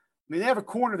guys. I mean, they have a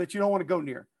corner that you don't want to go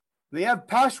near. They have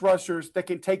pass rushers that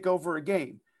can take over a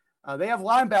game. They have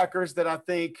linebackers that I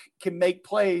think can make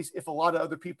plays if a lot of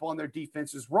other people on their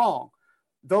defense is wrong.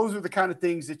 those are the kind of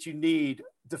things that you need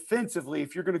defensively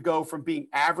if you're going to go from being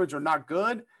average or not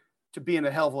good to being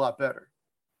a hell of a lot better.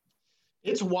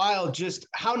 It's wild just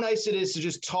how nice it is to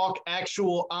just talk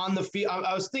actual on the field.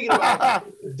 I was thinking about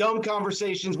dumb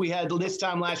conversations we had this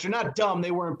time last year. Not dumb, they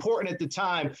were important at the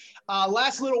time.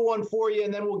 Last little one for you,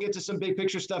 and then we'll get to some big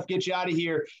picture stuff, get you out of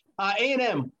here.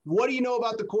 A&M, what do you know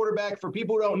about the quarterback? For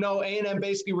people who don't know, A&M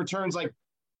basically returns like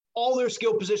all their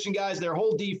skill position guys, their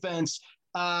whole defense,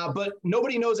 but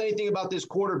nobody knows anything about this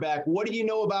quarterback. What do you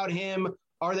know about him?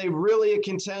 Are they really a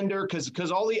contender?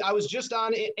 Because I was just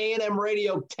on A&M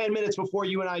radio 10 minutes before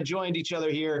you and I joined each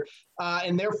other here,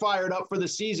 and they're fired up for the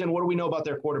season. What do we know about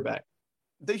their quarterback?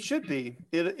 They should be.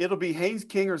 It'll be Haynes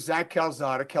King or Zach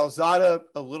Calzada. Calzada,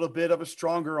 a little bit of a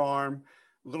stronger arm,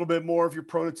 a little bit more of your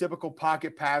prototypical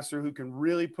pocket passer who can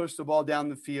really push the ball down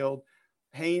the field.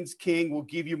 Haynes King will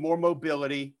give you more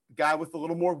mobility, a guy with a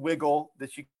little more wiggle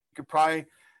that you could probably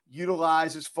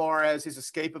utilize as far as his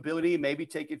escapability and maybe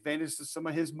take advantage of some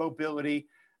of his mobility.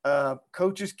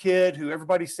 Coach's kid, who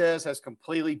everybody says has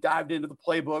completely dived into the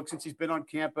playbook since he's been on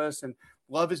campus and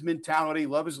love his mentality,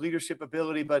 love his leadership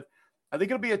ability. But I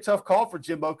think it'll be a tough call for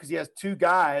Jimbo because he has two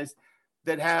guys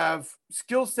that have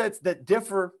skill sets that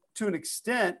differ to an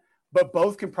extent, but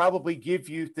both can probably give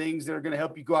you things that are going to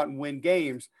help you go out and win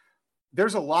games.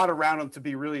 There's a lot around him to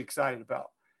be really excited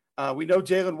about. We know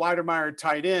Jalen Weidermeyer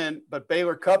tight end, but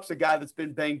Baylor Cupp's a guy that's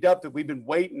been banged up that we've been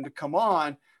waiting to come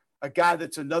on, a guy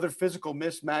that's another physical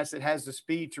mismatch that has the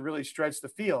speed to really stretch the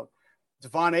field.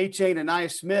 Devon Achane and Nia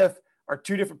Smith are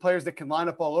two different players that can line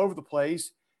up all over the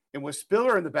place. And with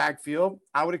Spiller in the backfield,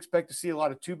 I would expect to see a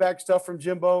lot of two-back stuff from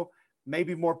Jimbo,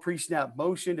 maybe more pre-snap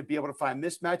motion to be able to find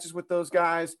mismatches with those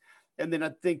guys. And then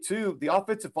I think, too, the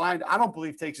offensive line, I don't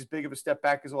believe takes as big of a step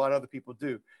back as a lot of other people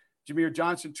do. Jameer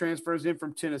Johnson transfers in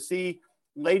from Tennessee.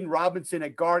 Layden Robinson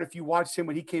at guard, if you watched him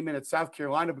when he came in at South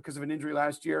Carolina because of an injury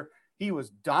last year, he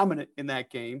was dominant in that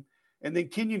game. And then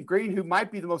Kenyon Green, who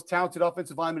might be the most talented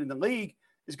offensive lineman in the league,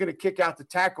 is going to kick out the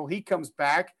tackle. He comes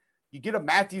back. You get a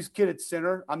Matthews kid at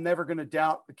center. I'm never going to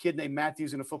doubt a kid named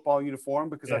Matthews in a football uniform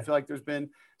because I feel like there's been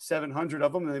 700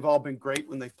 of them, and they've all been great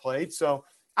when they've played. So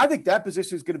I think that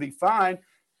position is going to be fine.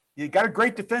 You got a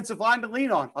great defensive line to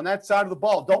lean on that side of the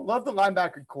ball. Don't love the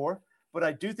linebacker core, but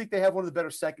I do think they have one of the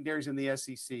better secondaries in the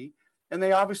SEC. And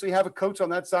they obviously have a coach on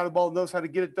that side of the ball who knows how to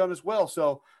get it done as well.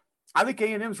 So I think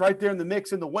A&M's right there in the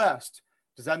mix in the West.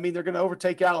 Does that mean they're going to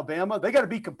overtake Alabama? They got to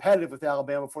be competitive with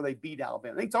Alabama before they beat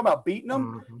Alabama. They ain't talking about beating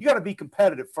them. You got to be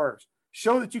competitive first.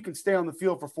 Show that you can stay on the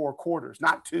field for 4 quarters,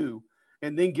 not 2,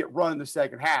 and then get run in the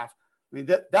second half. I mean,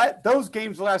 those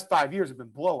games the last 5 years have been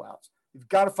blowouts. You've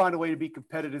got to find a way to be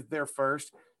competitive there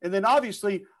first. And then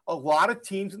obviously a lot of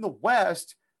teams in the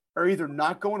West are either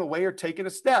not going away or taking a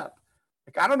step.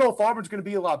 Like, I don't know if Auburn's going to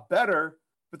be a lot better,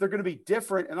 but they're going to be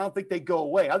different, and I don't think they go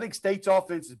away. I think State's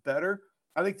offense is better.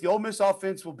 I think the Ole Miss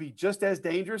offense will be just as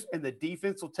dangerous, and the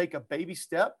defense will take a baby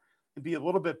step and be a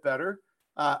little bit better.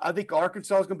 I think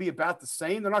Arkansas is going to be about the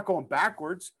same. They're not going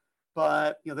backwards,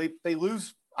 but they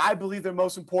lose, I believe, their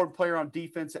most important player on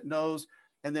defense that knows.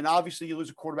 And then obviously you lose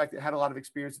a quarterback that had a lot of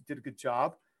experience that did a good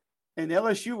job. And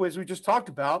LSU, as we just talked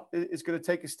about, is going to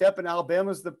take a step, and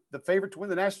Alabama's the favorite to win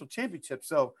the national championship.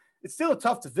 So it's still a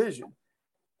tough division.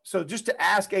 So just to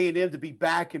ask A&M to be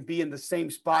back and be in the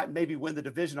same spot and maybe win the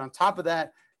division on top of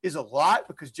that is a lot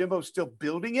because Jimbo's still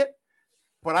building it.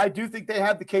 But I do think they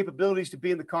have the capabilities to be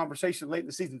in the conversation late in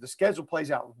the season. The schedule plays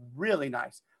out really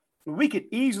nice. We could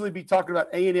easily be talking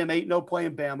about A&M 8-0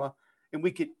 playing Bama, and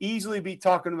we could easily be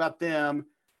talking about them,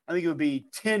 I think it would be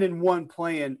 10-1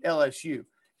 playing LSU.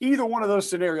 Either one of those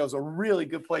scenarios is a really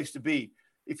good place to be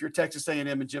if you're Texas A&M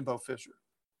and Jimbo Fisher.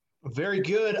 Very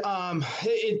good.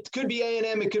 It could be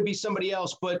A&M, it could be somebody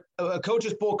else, but a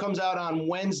coach's poll comes out on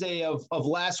Wednesday of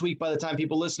last week. By the time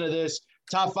people listen to this,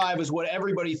 top 5 is what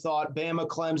everybody thought: Bama,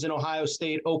 Clemson, Ohio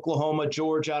State, Oklahoma,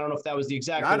 Georgia. I don't know if that was the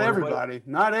exact Not order, everybody.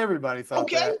 Not everybody thought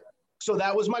that. Okay, so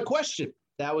that was my question.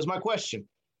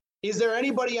 Is there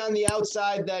anybody on the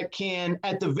outside that can,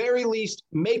 at the very least,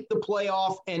 make the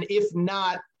playoff, and if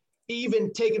not,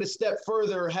 even take it a step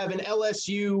further, have an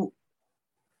LSU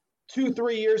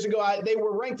 2-3 years ago, they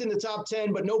were ranked in the top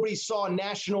 10, but nobody saw a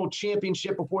national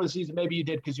championship before the season. Maybe you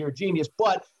did because you're a genius.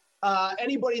 But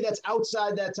anybody that's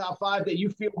outside that top 5 that you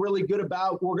feel really good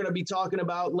about, we're going to be talking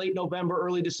about late November,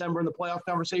 early December in the playoff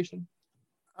conversation?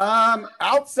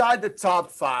 Outside the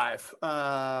top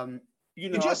 5, you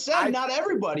just said not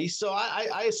everybody, so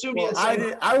I assume you had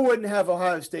some. I wouldn't have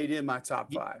Ohio State in my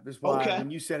top 5. Is why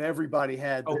when you said everybody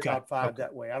had the top 5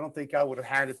 that way, I don't think I would have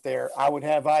had it there. I would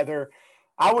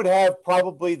have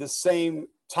probably the same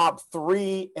top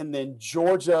 3, and then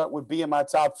Georgia would be in my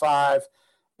top 5.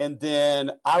 And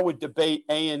then I would debate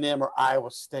A&M or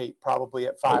Iowa State probably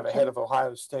at 5 ahead of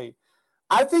Ohio State.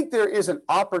 I think there is an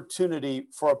opportunity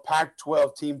for a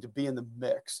Pac-12 team to be in the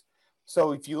mix.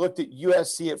 So if you looked at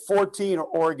USC at 14 or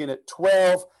Oregon at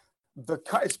 12,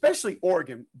 especially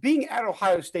Oregon, being at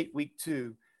Ohio State week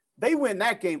 2, they win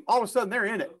that game, all of a sudden they're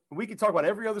in it. We can talk about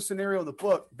every other scenario in the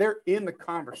book. They're in the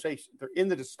conversation. They're in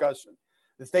the discussion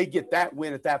if they get that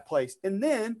win at that place. And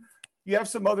then you have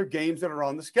some other games that are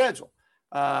on the schedule.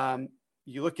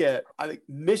 You look at, I think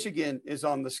Michigan is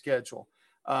on the schedule.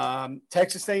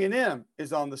 Texas A&M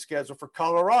is on the schedule for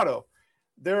Colorado.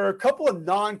 There are a couple of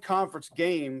non-conference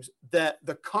games that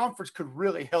the conference could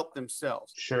really help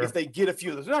themselves. Sure. If they get a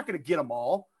few of those. They're not going to get them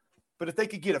all, but if they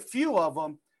could get a few of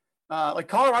them, like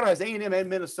Colorado has A&M and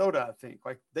Minnesota, I think.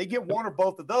 Like they get one or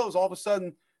both of those, all of a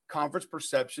sudden conference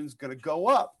perception is going to go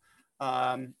up.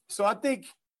 So I think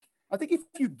if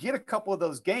you get a couple of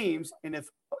those games, and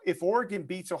if Oregon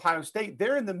beats Ohio State,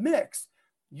 they're in the mix.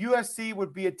 USC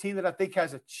would be a team that I think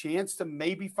has a chance to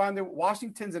maybe find their –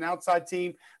 Washington's an outside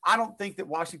team. I don't think that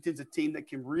Washington's a team that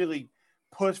can really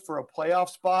push for a playoff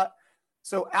spot.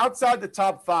 So outside the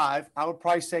top 5, I would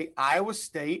probably say Iowa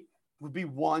State would be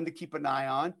one to keep an eye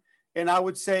on. And I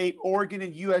would say Oregon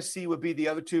and USC would be the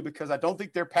other two because I don't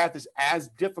think their path is as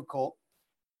difficult.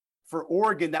 For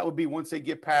Oregon, that would be once they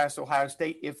get past Ohio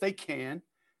State, if they can.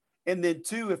 And then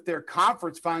 2, if their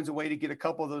conference finds a way to get a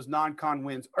couple of those non-con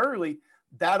wins early –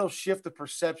 that'll shift the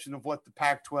perception of what the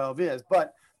Pac-12 is.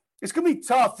 But it's going to be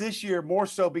tough this year more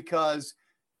so because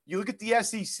you look at the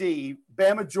SEC,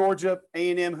 Bama, Georgia,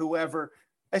 A&M, whoever,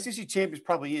 SEC champion's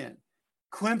probably in.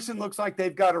 Clemson looks like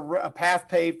they've got a path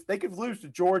paved. They could lose to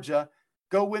Georgia,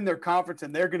 go win their conference,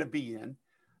 and they're going to be in.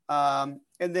 And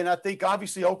then I think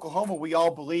obviously Oklahoma, we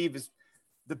all believe, is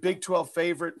the Big 12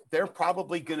 favorite. They're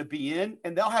probably going to be in,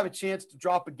 and they'll have a chance to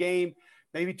drop a game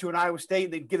maybe to an Iowa State,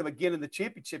 and then get them again in the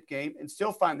championship game and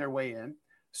still find their way in.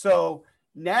 So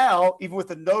now, even with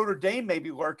the Notre Dame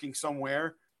maybe lurking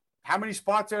somewhere, how many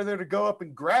spots are there to go up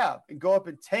and grab and go up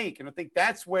and take? And I think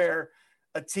that's where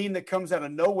a team that comes out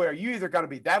of nowhere, you either got to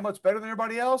be that much better than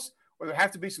everybody else, or there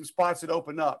have to be some spots that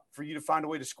open up for you to find a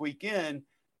way to squeak in.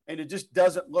 And it just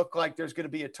doesn't look like there's going to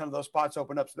be a ton of those spots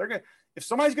open up. So they're going to, if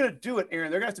somebody's going to do it,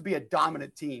 Aaron, they're going to have to be a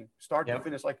dominant team, start to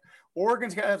finish. Like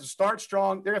Oregon's going to have to start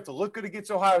strong. They're going to have to look good against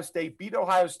Ohio State, beat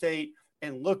Ohio State,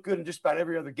 and look good in just about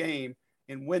every other game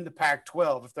and win the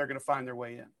Pac-12 if they're going to find their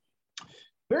way in.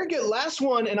 Very good. Last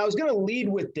one, and I was going to lead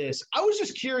with this. I was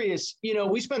just curious,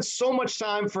 we spent so much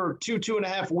time for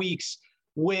 2.5 weeks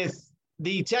with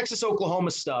the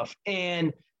Texas-Oklahoma stuff,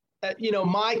 and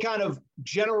my kind of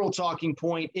general talking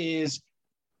point is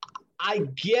I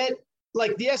get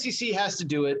like the SEC has to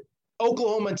do it.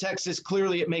 Oklahoma and Texas,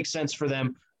 clearly it makes sense for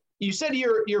them. You said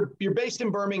you're based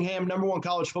in Birmingham, #1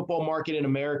 college football market in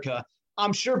America.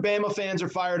 I'm sure Bama fans are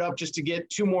fired up just to get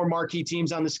 2 more marquee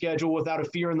teams on the schedule without a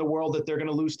fear in the world that they're going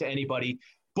to lose to anybody.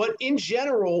 But in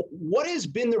general, what has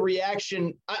been the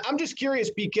reaction? I'm just curious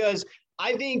because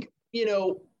I think,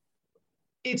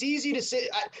 it's easy to say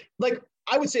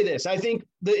I would say this. I think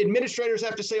the administrators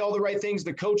have to say all the right things.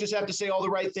 The coaches have to say all the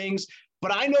right things.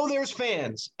 But I know there's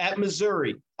fans at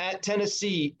Missouri, at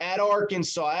Tennessee, at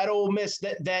Arkansas, at Ole Miss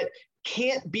that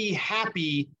can't be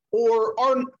happy or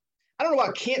are – I don't know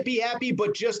about can't be happy,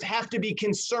 but just have to be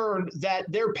concerned that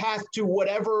their path to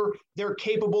whatever they're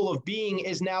capable of being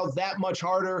is now that much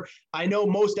harder. I know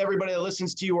most everybody that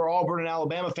listens to you are Auburn and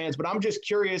Alabama fans, but I'm just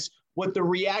curious – what the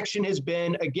reaction has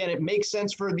been. Again, it makes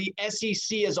sense for the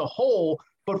SEC as a whole,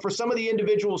 but for some of the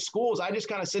individual schools, I just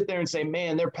kind of sit there and say,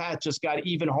 man, their path just got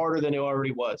even harder than it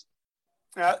already was.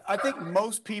 I think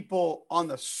most people on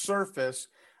the surface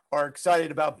are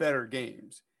excited about better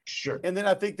games. Sure. And then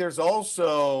I think there's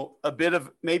also a bit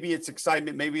of maybe it's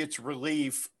excitement, maybe it's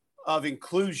relief of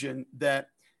inclusion that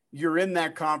you're in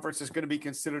that conference that's going to be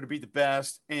considered to be the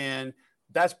best. And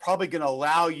that's probably going to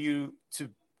allow you to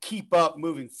keep up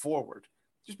moving forward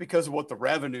just because of what the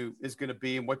revenue is going to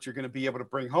be and what you're going to be able to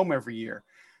bring home every year.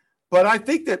 But I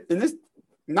think that in this,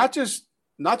 not just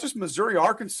Missouri,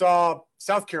 Arkansas,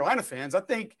 South Carolina fans, I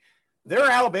think there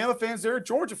are Alabama fans, there are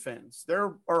Georgia fans,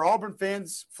 there are Auburn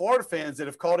fans, Florida fans that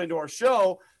have called into our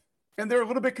show, and they're a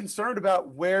little bit concerned about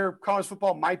where college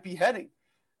football might be heading.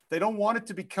 They don't want it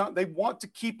to become – they want to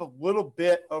keep a little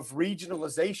bit of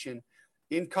regionalization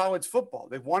in college football.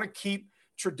 They want to keep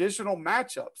traditional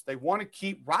matchups. They want to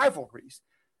keep rivalries.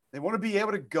 They want to be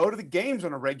able to go to the games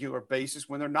on a regular basis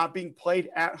when they're not being played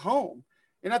at home.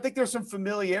 And I think there's some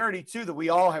familiarity, too, that we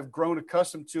all have grown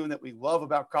accustomed to and that we love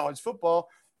about college football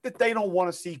that they don't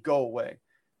want to see go away.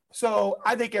 So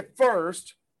I think at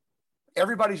first,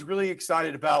 everybody's really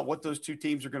excited about what those two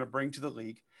teams are going to bring to the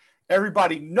league.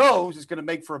 everybody knows is going to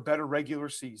make for a better regular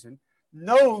season,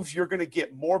 knows you're going to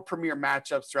get more premier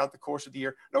matchups throughout the course of the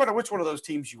year. No matter which one of those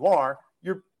teams you are,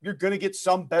 you're going to get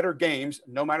some better games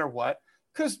no matter what,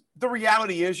 because the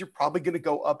reality is you're probably going to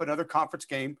go up another conference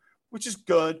game, which is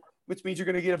good, which means you're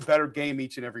going to get a better game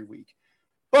each and every week.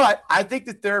 But I think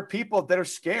that there are people that are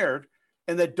scared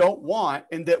and that don't want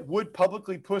and that would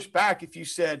publicly push back if you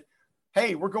said,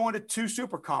 hey, we're going to 2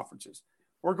 super conferences.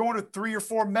 We're going to 3 or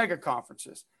 4 mega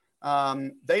conferences.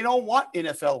 They don't want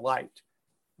NFL light.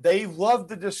 They love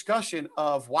the discussion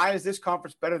of why is this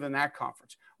conference better than that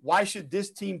conference? Why should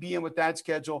this team be in with that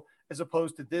schedule as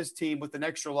opposed to this team with an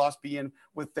extra loss be in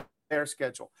with their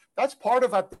schedule? That's part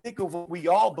of, I think, of what we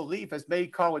all believe has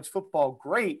made college football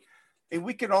great. And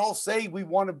we can all say we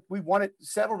want it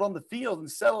settled on the field and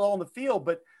settled on the field,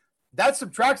 but that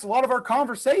subtracts a lot of our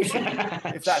conversation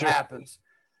if that happens.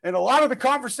 And a lot of the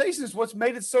conversation is what's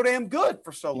made it so damn good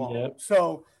for so long. Yep.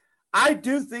 So I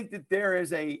do think that there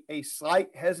is a slight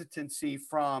hesitancy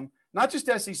from not just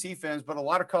SEC fans, but a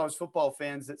lot of college football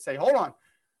fans that say, hold on,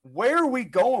 where are we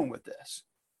going with this?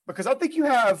 Because I think you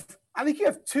have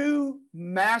 2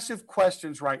 massive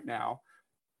questions right now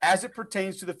as it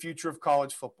pertains to the future of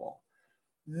college football.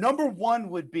 Number one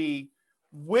would be,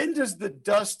 when does the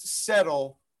dust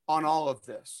settle on all of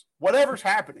this? Whatever's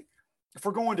happening. If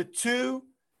we're going to 2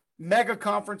 mega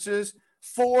conferences,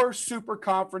 4 super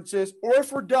conferences, or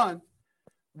if we're done,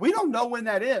 we don't know when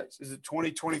that is. Is it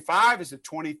 2025? Is it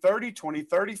 2030,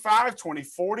 2035,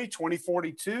 2040,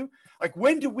 2042? Like,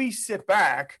 when do we sit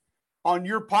back on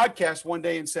your podcast one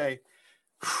day and say,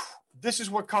 this is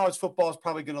what college football is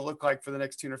probably going to look like for the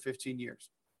next 10 or 15 years?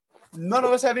 None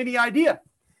of us have any idea.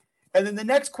 And then the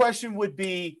next question would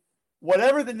be,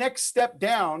 whatever the next step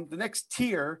down, the next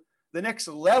tier, the next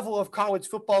level of college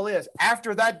football is,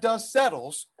 after that dust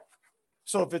settles,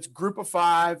 so if it's group of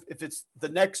 5, if it's the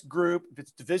next group, if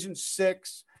it's Division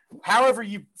 6, however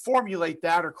you formulate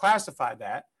that or classify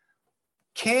that,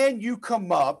 can you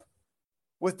come up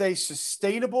with a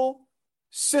sustainable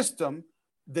system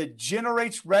that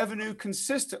generates revenue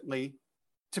consistently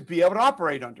to be able to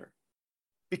operate under?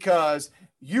 Because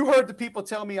you heard the people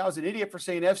tell me I was an idiot for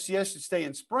saying FCS should stay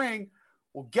in spring.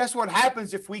 Well, guess what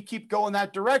happens if we keep going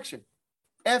that direction?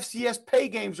 FCS pay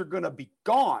games are going to be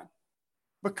gone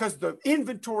because the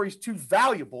inventory is too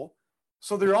valuable.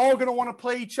 So they're all going to want to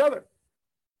play each other.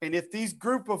 And if these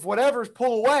group of whatevers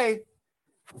pull away,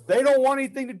 they don't want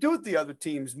anything to do with the other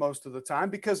teams most of the time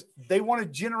because they want to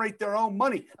generate their own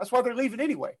money. That's why they're leaving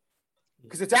anyway,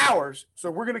 because it's ours.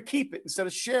 So we're going to keep it instead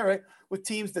of share it with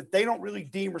teams that they don't really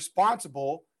deem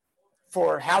responsible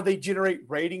for how they generate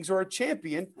ratings or a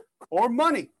champion or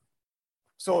money.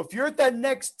 So if you're at that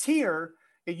next tier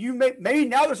and you maybe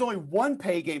now there's only 1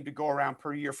 pay game to go around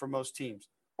per year for most teams,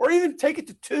 or even take it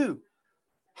to 2.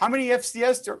 How many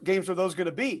FCS games are those going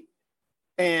to be?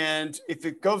 And if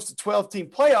it goes to 12-team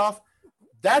playoff,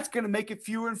 that's going to make it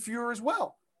fewer and fewer as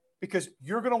well, because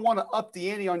you're going to want to up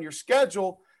the ante on your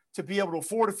schedule to be able to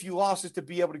afford a few losses to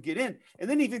be able to get in. And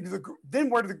then then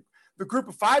where do the group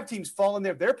of 5 teams fall in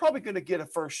there? They're probably going to get a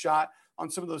first shot on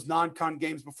some of those non-con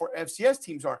games before FCS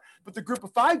teams are. But the group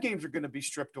of 5 games are going to be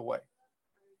stripped away.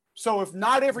 So if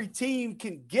not every team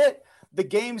can get the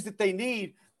games that they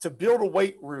need to build a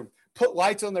weight room, put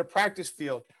lights on their practice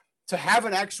field, to have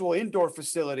an actual indoor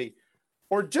facility,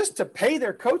 or just to pay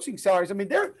their coaching salaries. I mean,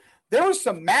 there was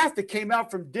some math that came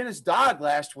out from Dennis Dodd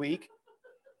last week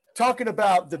talking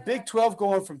about the Big 12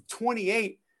 going from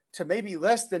 28 to maybe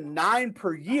less than 9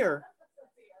 per year.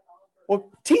 Well,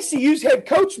 TCU's head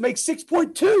coach makes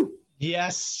 6.2.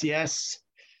 Yes.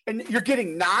 And you're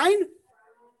getting 9?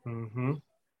 Mm-hmm.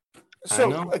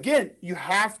 So again, you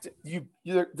have to,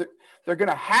 they're going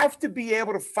to have to be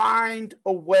able to find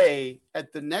a way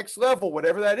at the next level,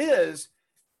 whatever that is,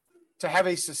 to have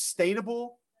a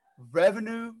sustainable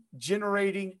revenue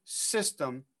generating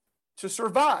system to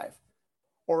survive.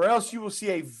 Or else you will see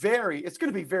it's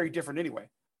going to be very different anyway,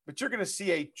 but you're going to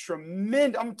see a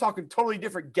I'm talking totally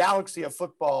different galaxy of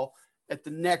football at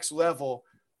the next level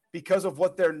because of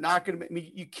what they're not going to, I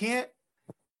mean, you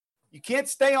can't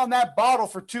stay on that bottle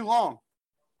for too long.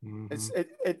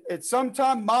 Mm-hmm. At some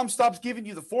time, mom stops giving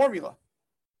you the formula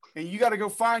and you got to go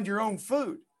find your own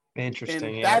food.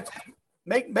 Interesting. And that's,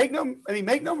 make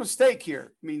no mistake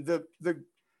here. I mean,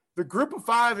 the group of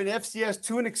 5 in FCS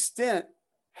to an extent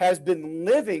has been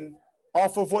living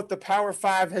off of what the Power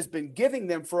 5 has been giving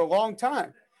them for a long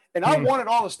time. And I want it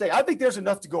all to stay. I think there's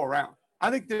enough to go around. I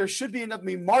think there should be enough. I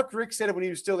mean, Mark Richt said it when he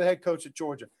was still the head coach at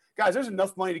Georgia. Guys, there's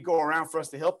enough money to go around for us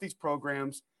to help these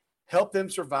programs, help them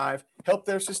survive, help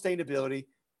their sustainability.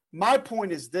 my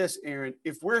point is this, Aaron,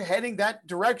 if we're heading that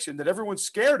direction that everyone's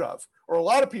scared of, or a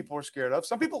lot of people are scared of,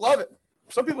 some people love it.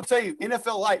 Some people tell you,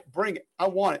 NFL light, bring it. I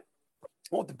want it.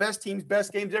 I want the best teams,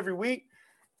 best games every week.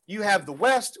 You have the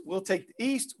West. We'll take the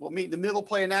East. We'll meet in the middle,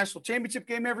 play a national championship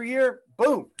game every year.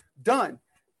 Boom, done.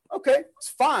 Okay, it's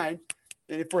fine.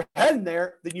 And if we're heading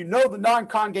there, then you know the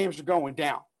non-con games are going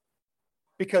down.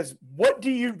 Because what do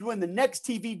you do when the next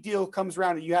TV deal comes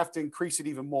around and you have to increase it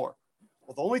even more?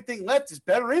 Well, the only thing left is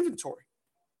better inventory.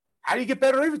 How do you get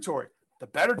better inventory? The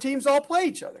better teams all play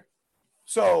each other.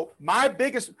 So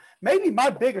maybe my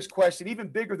biggest question, even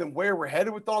bigger than where we're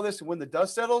headed with all this and when the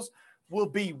dust settles, will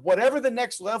be whatever the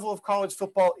next level of college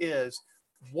football is,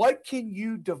 what can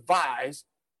you devise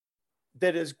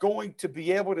that is going to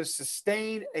be able to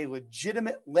sustain a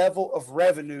legitimate level of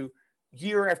revenue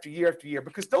year after year after year?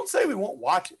 Because don't say we won't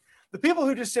watch it. The people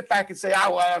who just sit back and say,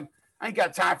 I ain't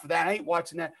got time for that. I ain't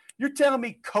watching that. You're telling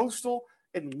me Coastal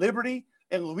and Liberty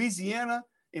and Louisiana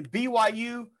and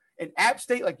BYU and App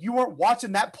State, like you weren't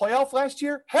watching that playoff last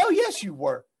year? Hell yes, you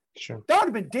were. Sure. That would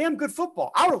have been damn good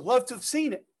football. I would have loved to have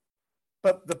seen it.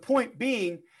 But the point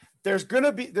being, there's going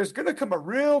to come a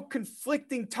real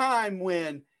conflicting time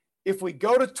when if we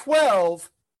go to 12,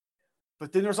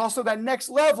 but then there's also that next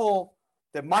level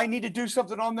that might need to do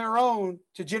something on their own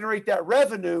to generate that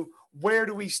revenue, where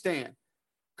do we stand?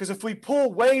 Because if we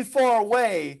pull way far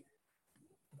away,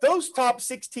 those top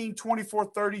 16, 24,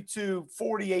 32,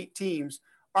 48 teams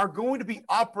are going to be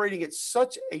operating at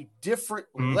such a different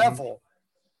level.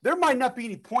 There might not be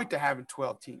any point to having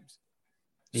 12 teams.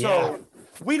 So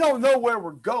we don't know where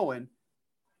we're going.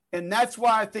 And that's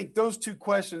why I think those two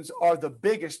questions are the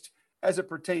biggest as it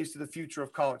pertains to the future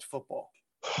of college football.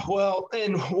 Well,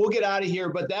 and we'll get out of here,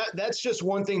 but that's just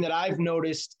one thing that I've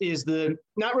noticed is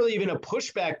not really even a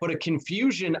pushback, but a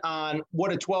confusion on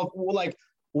what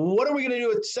what are we going to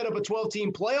do to set up a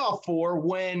 12-team playoff for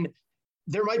when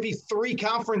there might be 3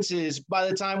 conferences by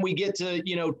the time we get to,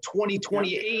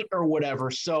 2028 or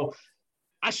whatever. So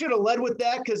I should have led with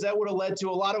that because that would have led to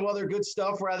a lot of other good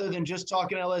stuff rather than just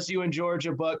talking LSU and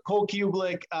Georgia. But Cole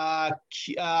Cubelic,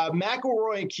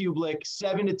 McElroy and Cubelic,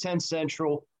 7 to 10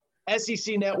 Central,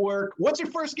 SEC Network. What's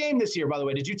your first game this year, by the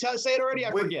way? Did you say it already?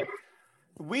 I forget.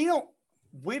 We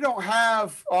don't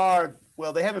have our –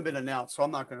 well, they haven't been announced, so I'm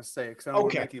not going to say it because I don't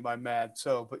want to make anybody mad.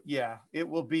 So, but yeah, it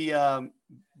will be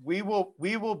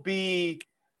we'll be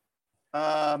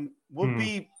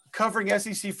covering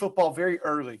SEC football very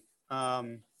early.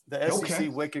 The SEC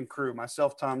Wiccan crew,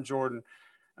 myself, Tom Jordan,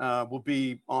 will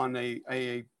be on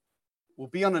an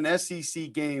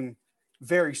SEC game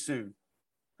very soon,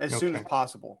 as soon as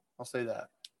possible. I'll say that.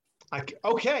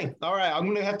 Okay. All right. I'm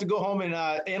going to have to go home and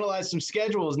analyze some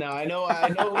schedules now. I know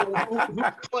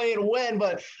who's playing when,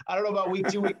 but I don't know about week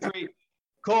 2, week 3.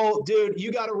 Cole, dude,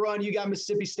 you got to run. You got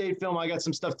Mississippi State film. I got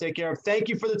some stuff to take care of. Thank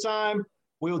you for the time.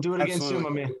 We will do it again soon, my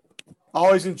man.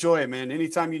 Always enjoy it, man.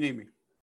 Anytime you need me.